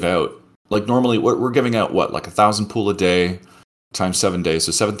give out, like normally we're giving out like 1,000 pool a day times 7 days,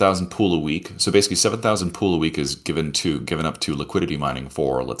 so 7,000 pool a week. So basically 7,000 pool a week is given up to liquidity mining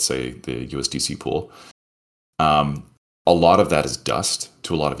for, let's say, the USDC pool. A lot of that is dust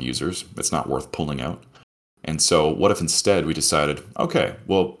to a lot of users. It's not worth pulling out. And so what if instead we decided, okay,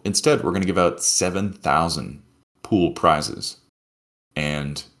 well, instead we're going to give out 7,000 pool prizes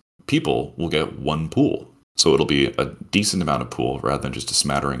and people will get one pool. So it'll be a decent amount of pool rather than just a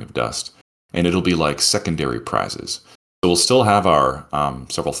smattering of dust. And it'll be like secondary prizes. So we'll still have our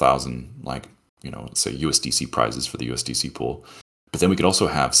several thousand, like, let's say USDC prizes for the USDC pool. But then we could also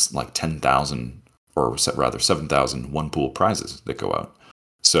have like 10,000 or rather 7,000 one pool prizes that go out.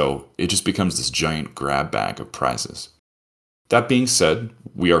 So it just becomes this giant grab bag of prizes. That being said,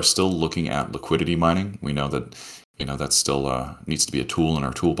 we are still looking at liquidity mining. We know that that still needs to be a tool in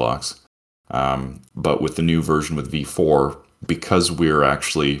our toolbox. But with the new version with V4, because we're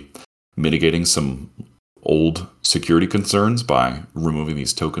actually mitigating some old security concerns by removing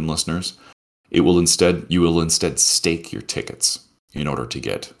these token listeners, you will instead stake your tickets in order to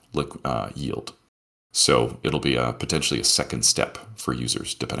get yield. So it'll be potentially a second step for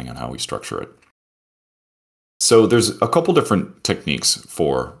users, depending on how we structure it. So there's a couple different techniques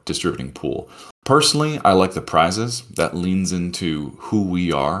for distributing pool. Personally, I like the prizes. That leans into who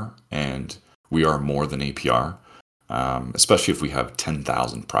we are, and we are more than APR, especially if we have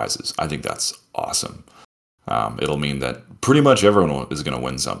 10,000 prizes. I think that's awesome. It'll mean that pretty much everyone is going to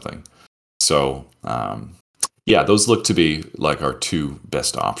win something. So yeah, those look to be like our two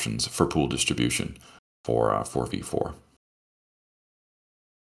best options for pool distribution for V4.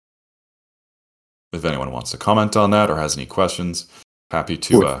 If anyone wants to comment on that or has any questions, happy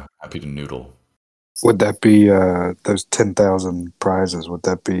to noodle. Would that be those 10,000 prizes? Would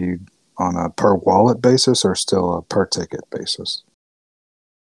that be on a per wallet basis or still a per ticket basis?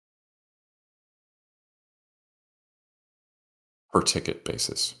 Per ticket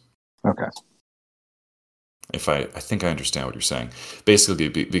basis. Okay. I think I understand what you're saying. Basically,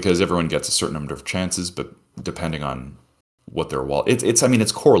 because everyone gets a certain number of chances, but depending on what their wallet,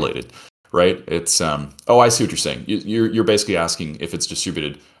 it's correlated, right? It's I see what you're saying. You're basically asking if it's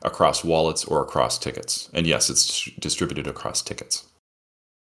distributed across wallets or across tickets, and yes, it's distributed across tickets.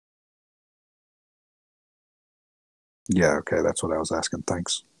 Yeah. Okay, that's what I was asking.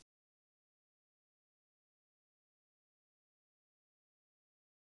 Thanks.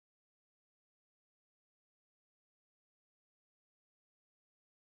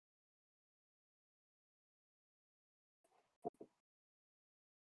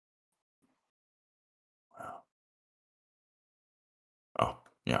 Oh,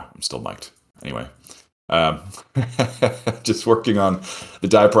 yeah, I'm still mic'd. Anyway, just working on the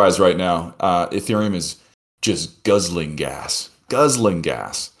DAI prize right now. Ethereum is just guzzling gas.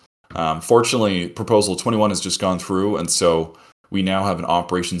 Fortunately, proposal 21 has just gone through, and so we now have an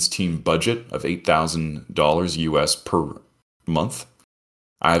operations team budget of $8,000 US per month.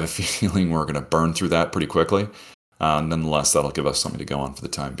 I have a feeling we're going to burn through that pretty quickly. Nonetheless, that'll give us something to go on for the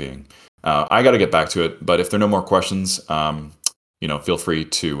time being. I got to get back to it, but if there are no more questions, feel free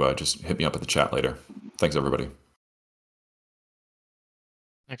to just hit me up in the chat later. Thanks, everybody.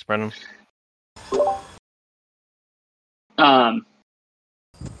 Thanks, Brendan.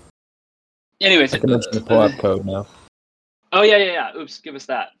 Anyways, I can mention the pull-up code now. Oh yeah. Oops, give us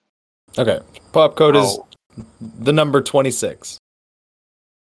that. Okay, pull-up code is the number 26.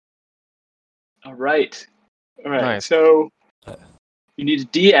 All right. Nice. So you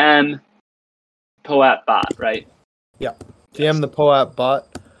need to DM POAP bot, right? Yeah. DM the POAP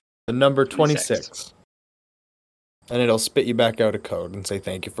bot, the number 26. And it'll spit you back out a code and say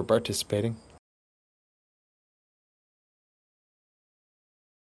thank you for participating.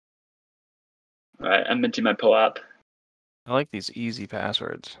 All right, I'm minting my POAP. I like these easy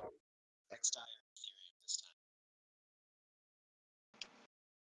passwords.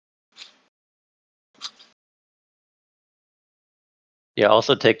 Yeah.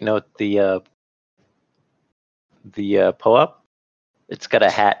 Also take note the POAP. It's got a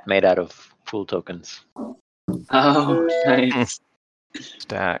hat made out of pool tokens. Oh, nice.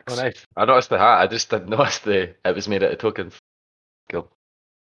 Stacks. Oh, nice. I noticed the hat. I just didn't notice it was made out of tokens. Cool.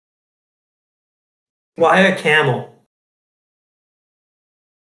 Why a camel?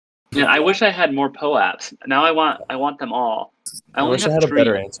 Yeah, I wish I had more POAPs. Now I want them all. I only wish I have had a 3.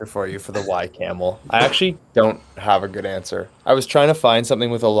 better answer for you for the Y camel. I actually don't have a good answer. I was trying to find something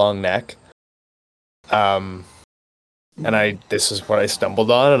with a long neck. And this is what I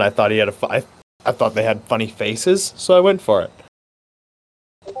stumbled on, and I thought he had I thought they had funny faces, so I went for it.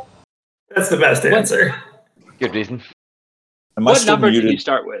 That's the best answer. Good reason. What number did you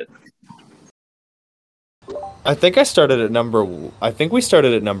start with? I think we started at number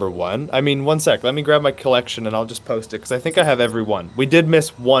 1. I mean, one sec. Let me grab my collection and I'll just post it because I think I have every one. We did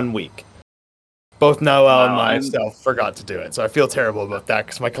miss 1 week. Both Noel and myself forgot to do it, so I feel terrible about that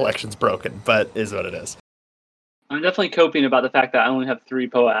because my collection's broken. But is what it is. I'm definitely coping about the fact that I only have 3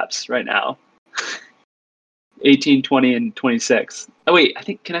 POAPs right now. 18, 20, and 26. Oh wait,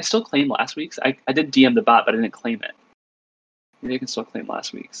 can I still claim last week's? I did DM the bot, but I didn't claim it. Maybe I can still claim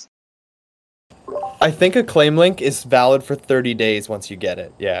last week's. I think a claim link is valid for 30 days once you get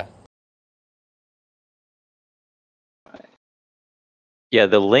it. Yeah. Yeah,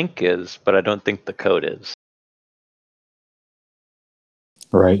 the link is, but I don't think the code is.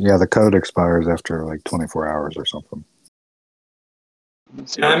 Right. Yeah, the code expires after like 24 hours or something.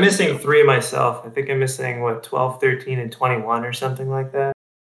 Yeah, I'm missing 3 myself. I think I'm missing 12, 13, and 21 or something like that.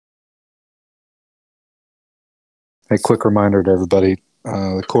 Hey, quick reminder to everybody: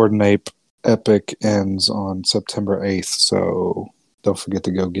 the Coordinate Epic ends on September 8th, so don't forget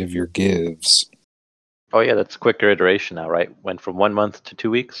to go give your gives. Oh yeah, that's quicker iteration now, right? Went from 1 month to 2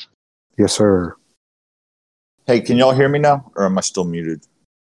 weeks. Yes, sir. Hey, can y'all hear me now, or am I still muted?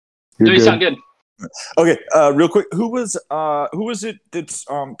 You sound good. Okay, real quick, who was it that's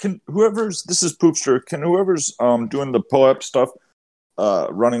this is Poopster, can whoever's doing the POAP stuff,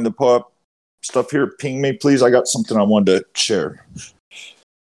 running the POAP stuff here, ping me, please. I got something I wanted to share.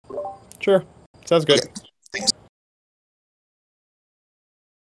 Sure. Sounds good. Yeah, thanks.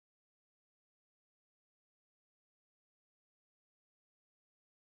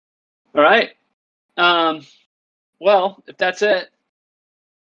 All right. Well, if that's it,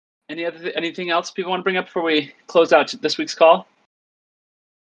 anything else people want to bring up before we close out this week's call?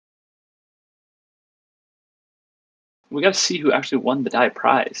 We got to see who actually won the DAI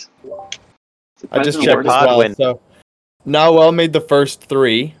prize. I just checked as well. So Noel made the first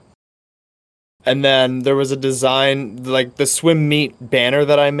 3. And then there was a design, like the swim meet banner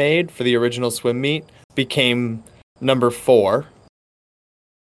that I made for the original swim meet became number 4.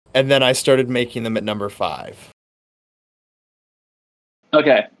 And then I started making them at number 5.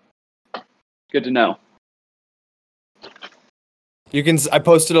 Okay. Good to know. I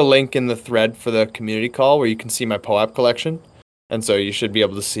posted a link in the thread for the community call where you can see my POAP collection. And so you should be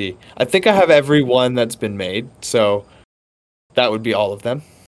able to see. I think I have every one that's been made. So that would be all of them.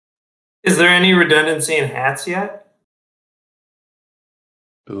 Is there any redundancy in hats yet?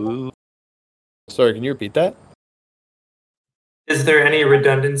 Ooh. Sorry, can you repeat that? Is there any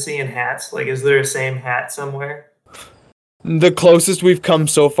redundancy in hats? Like, is there a same hat somewhere? The closest we've come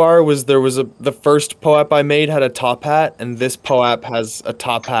so far was the first POAP I made had a top hat, and this POAP has a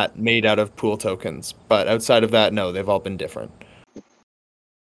top hat made out of pool tokens. But outside of that, no, they've all been different.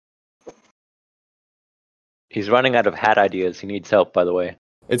 He's running out of hat ideas. He needs help, by the way.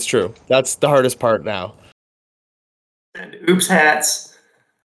 It's true. That's the hardest part now. And oops hats.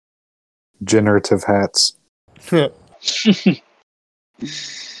 Generative hats.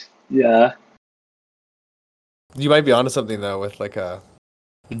 Yeah. You might be onto something though with like a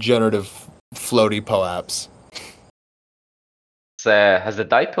generative floaty POAPs. Has the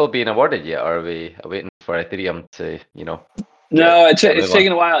DAI pool been awarded yet, or are we waiting for Ethereum to, No, it's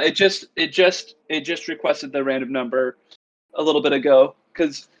taken a while. It just requested the random number a little bit ago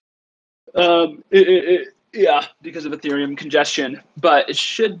because because of Ethereum congestion, but it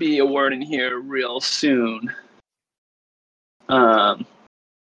should be awarding here real soon.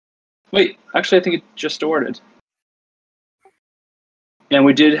 Wait, actually, I think it just awarded. And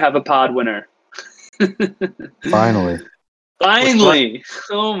we did have a pod winner. Finally. Finally!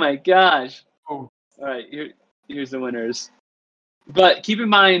 Oh my gosh. All right, here's the winners. But keep in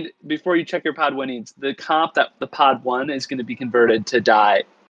mind, before you check your pod winnings, the comp that the pod won is going to be converted to DAI.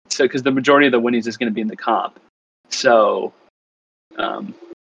 So, because the majority of the winnings is going to be in the comp. So,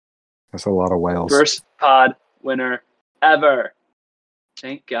 That's a lot of whales. First pod winner ever.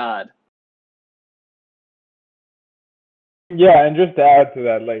 Thank God. Yeah, and just to add to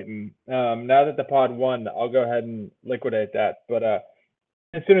that, Leighton, now that the pod won, I'll go ahead and liquidate that. But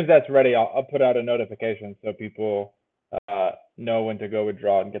as soon as that's ready, I'll put out a notification so people know when to go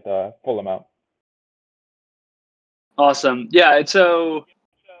withdraw and get the full amount. Awesome. Yeah, and so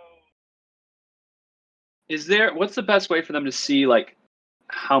what's the best way for them to see like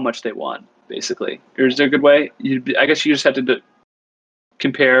how much they won, basically? Or is there a good way? I guess you just have to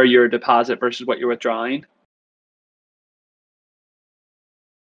compare your deposit versus what you're withdrawing.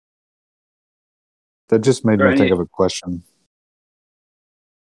 That just made me think of a question.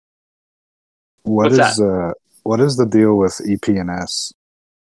 What is the deal with EP&S?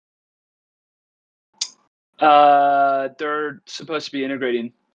 They're supposed to be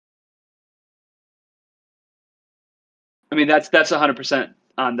integrating. I mean, that's 100%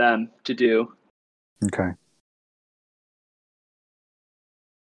 on them to do. Okay.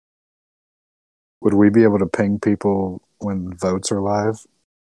 Would we be able to ping people when votes are live?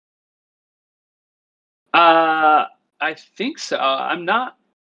 I think so. I'm not.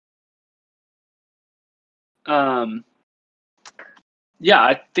 Yeah,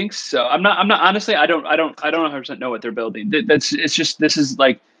 I think so. I'm not honestly. I don't 100% know what they're building. This is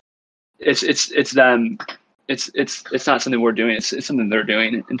like, it's them. It's not something we're doing. It's something they're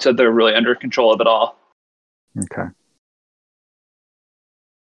doing, and so they're really under control of it all. Okay.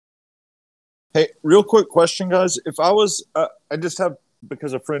 Hey, real quick question, guys. If I was, I just have,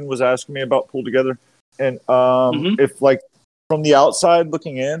 because a friend was asking me about PoolTogether, and if like from the outside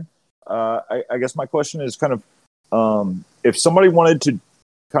looking in, I guess my question is kind of, if somebody wanted to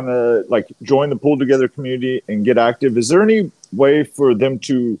kind of like join the PoolTogether community and get active, is there any way for them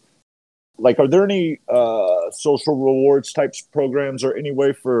to, like, are there any social rewards types programs or any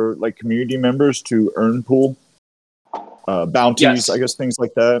way for like community members to earn pool bounties? Yes. I guess things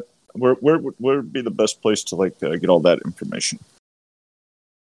like that. Where would be the best place to like get all that information?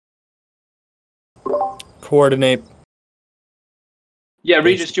 Coordinate. Yeah,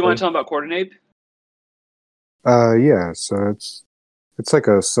 Regis, do you want to tell them about Coordinate? Yeah. So it's like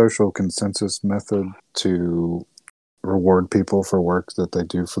a social consensus method to reward people for work that they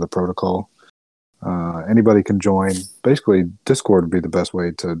do for the protocol. Anybody can join. Basically, Discord would be the best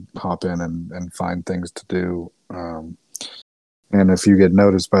way to hop in and find things to do. And if you get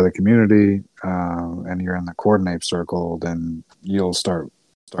noticed by the community and you're in the Coordinate circle, then you'll start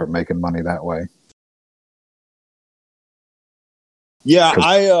making money that way. Yeah,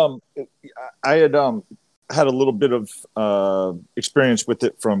 I had had a little bit of experience with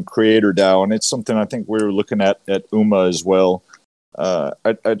it from Creator DAO, and it's something I think we were looking at UMA as well. I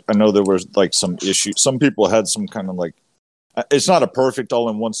know there was like some issues. Some people had some kind of like, it's not a perfect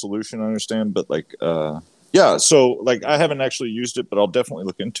all-in-one solution, I understand, but like, yeah. So like, I haven't actually used it, but I'll definitely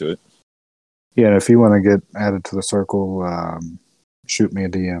look into it. Yeah, and if you want to get added to the circle, shoot me a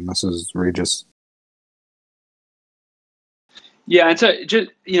DM. This is Regis. Yeah, and so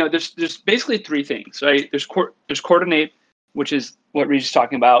just there's basically three things, right? There's Coordinate, which is what Regis is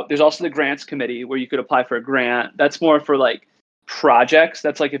talking about. There's also the grants committee where you could apply for a grant. That's more for like projects.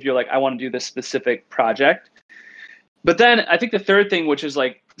 That's like if you're like, I want to do this specific project. But then I think the third thing, which is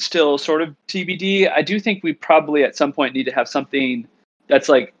like still sort of TBD, I do think we probably at some point need to have something that's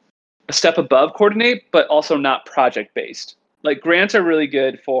like a step above Coordinate, but also not project based. Like grants are really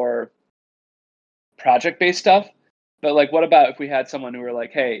good for project based stuff. But like, what about if we had someone who were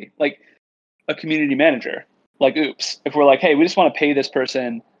like, hey, like a community manager, like Oops, if we're like, hey, we just want to pay this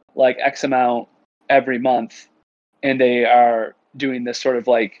person like X amount every month, and they are doing this sort of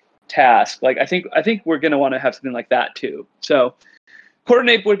like task. Like, I think we're going to want to have something like that too. So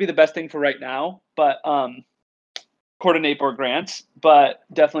Coordinate would be the best thing for right now, but Coordinate or grants, but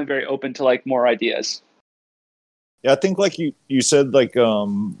definitely very open to like more ideas. Yeah, I think like you said, like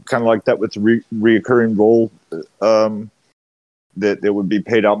kind of like that with reoccurring role that would be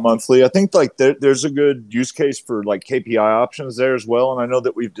paid out monthly. I think like there's a good use case for like KPI options there as well, and I know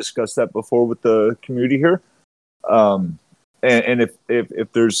that we've discussed that before with the community here. And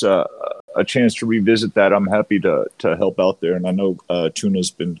if there's a chance to revisit that, I'm happy to help out there, and I know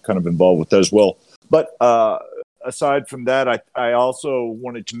Tuna's been kind of involved with that as well. But aside from that, I also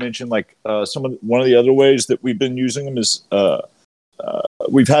wanted to mention like one of the other ways that we've been using them is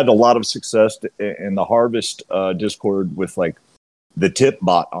we've had a lot of success in the Harvest Discord with like the tip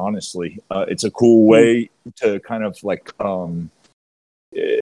bot. Honestly, it's a cool way to kind of like have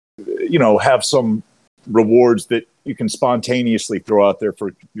some rewards that you can spontaneously throw out there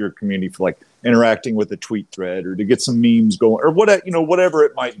for your community for like interacting with a tweet thread or to get some memes going or whatever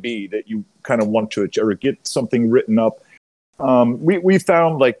it might be that you kind of want to or get something written up. We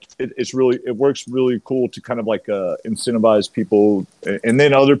found like it works really cool to kind of like incentivize people, and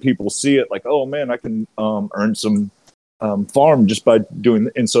then other people see it like, oh man, I can earn some farm just by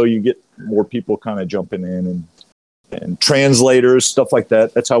doing, and so you get more people kind of jumping in and translators, stuff like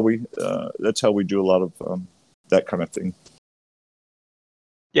that. That's how we do a lot of that kind of thing.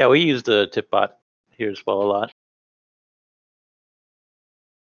 Yeah, we use the tip bot here as well a lot.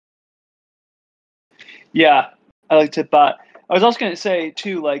 Yeah, I like tip bot. I was also going to say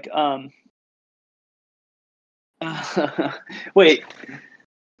too, like, wait.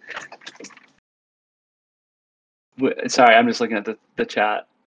 Sorry, I'm just looking at the chat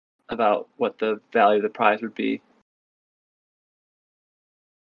about what the value of the prize would be.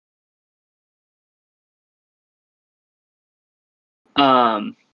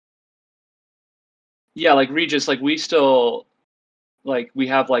 Yeah, like Regis, like we still, like we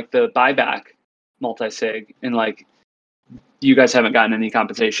have like the buyback multi-sig, and like you guys haven't gotten any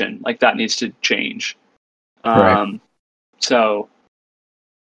compensation. Like that needs to change. Right. So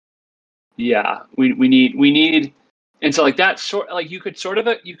yeah, we need, and so like that sort, like you could sort of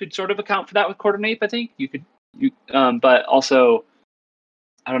account for that with Coordinape. I think but also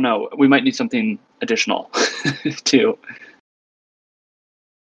I don't know. We might need something additional too.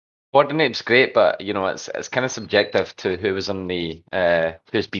 Coordinate's great, but it's kind of subjective to who was on the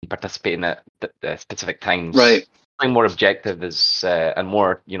who's been participating at the specific times. Right. Something more objective is and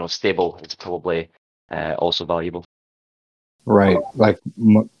more stable is probably also valuable. Right, like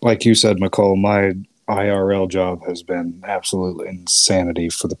you said, McCall. My IRL job has been absolute insanity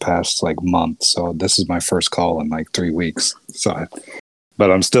for the past like month. So this is my first call in like 3 weeks.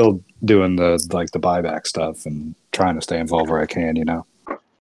 But I'm still doing the buyback stuff and trying to stay involved where I can.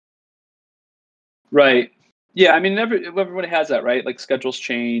 Right. Yeah. I mean, everybody has that, right? Like schedules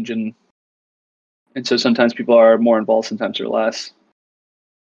change, and so sometimes people are more involved, sometimes they're less.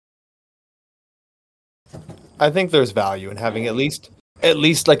 I think there's value in having at least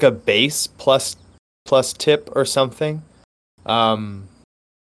like a base plus tip or something.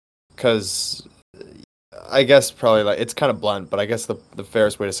 Because I guess probably like it's kind of blunt, but I guess the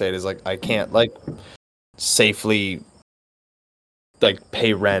fairest way to say it is like I can't like safely like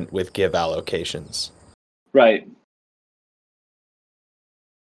pay rent with give allocations. Right.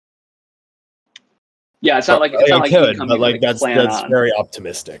 Yeah, it's not like income but you like can plan that's on. very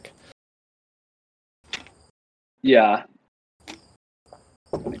optimistic. Yeah.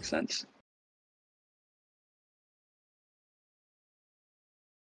 That makes sense.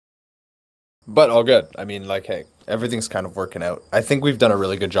 But all good. I mean, like, hey, everything's kind of working out. I think we've done a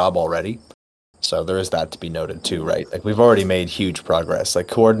really good job already. So there is that to be noted too, right? Like we've already made huge progress. Like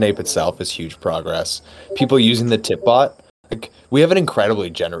Coordinape itself is huge progress. People using the tip bot, like we have an incredibly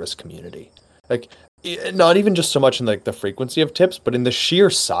generous community. Like not even just so much in like the frequency of tips, but in the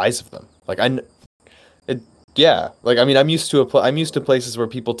sheer size of them. Like like I mean, I'm used to places where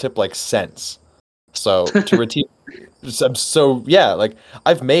people tip like cents. So like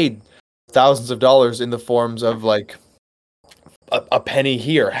I've made thousands of dollars in the forms of like a penny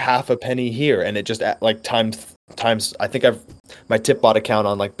here, half a penny here, and it just like times. I think my tip bot account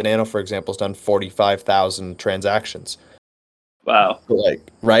on like Banano, for example, has done 45,000 transactions. Wow! But like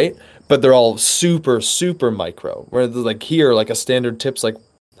right, but they're all super micro. Where like here, like a standard tip's like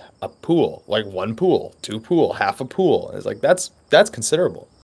a pool, like one pool, two pool, half a pool. And it's like that's considerable.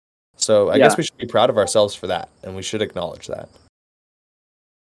 So I guess we should be proud of ourselves for that, and we should acknowledge that.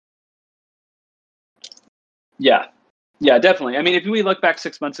 Yeah. Yeah, definitely. I mean, if we look back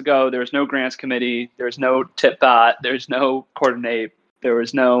 6 months ago, there was no grants committee, there was no tip bot, there's no Coordinape, there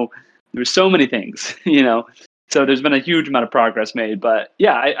was so many things, So there's been a huge amount of progress made. But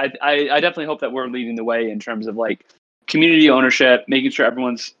yeah, I definitely hope that we're leading the way in terms of like community ownership, making sure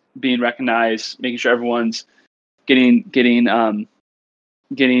everyone's being recognized, making sure everyone's getting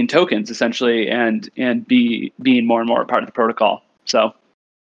tokens essentially, and being more and more a part of the protocol. So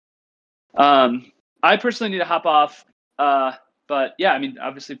I personally need to hop off. But yeah, I mean,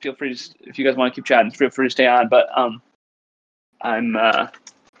 obviously, feel free to, if you guys want to keep chatting, feel free to stay on. But I'm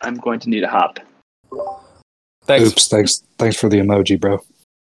going to need a hop. Thanks. Oops, thanks for the emoji, bro.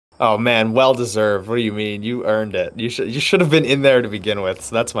 Oh man, well deserved. What do you mean? You earned it. You should have been in there to begin with.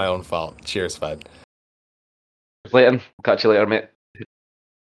 So that's my own fault. Cheers, Fed. Later. Catch you later, mate.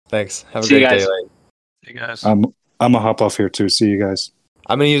 Thanks. Have a great day. See you guys. I'm gonna hop off here too. See you guys.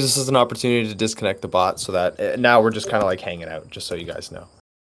 I'm gonna use this as an opportunity to disconnect the bot so that now we're just kind of like hanging out, just so you guys know.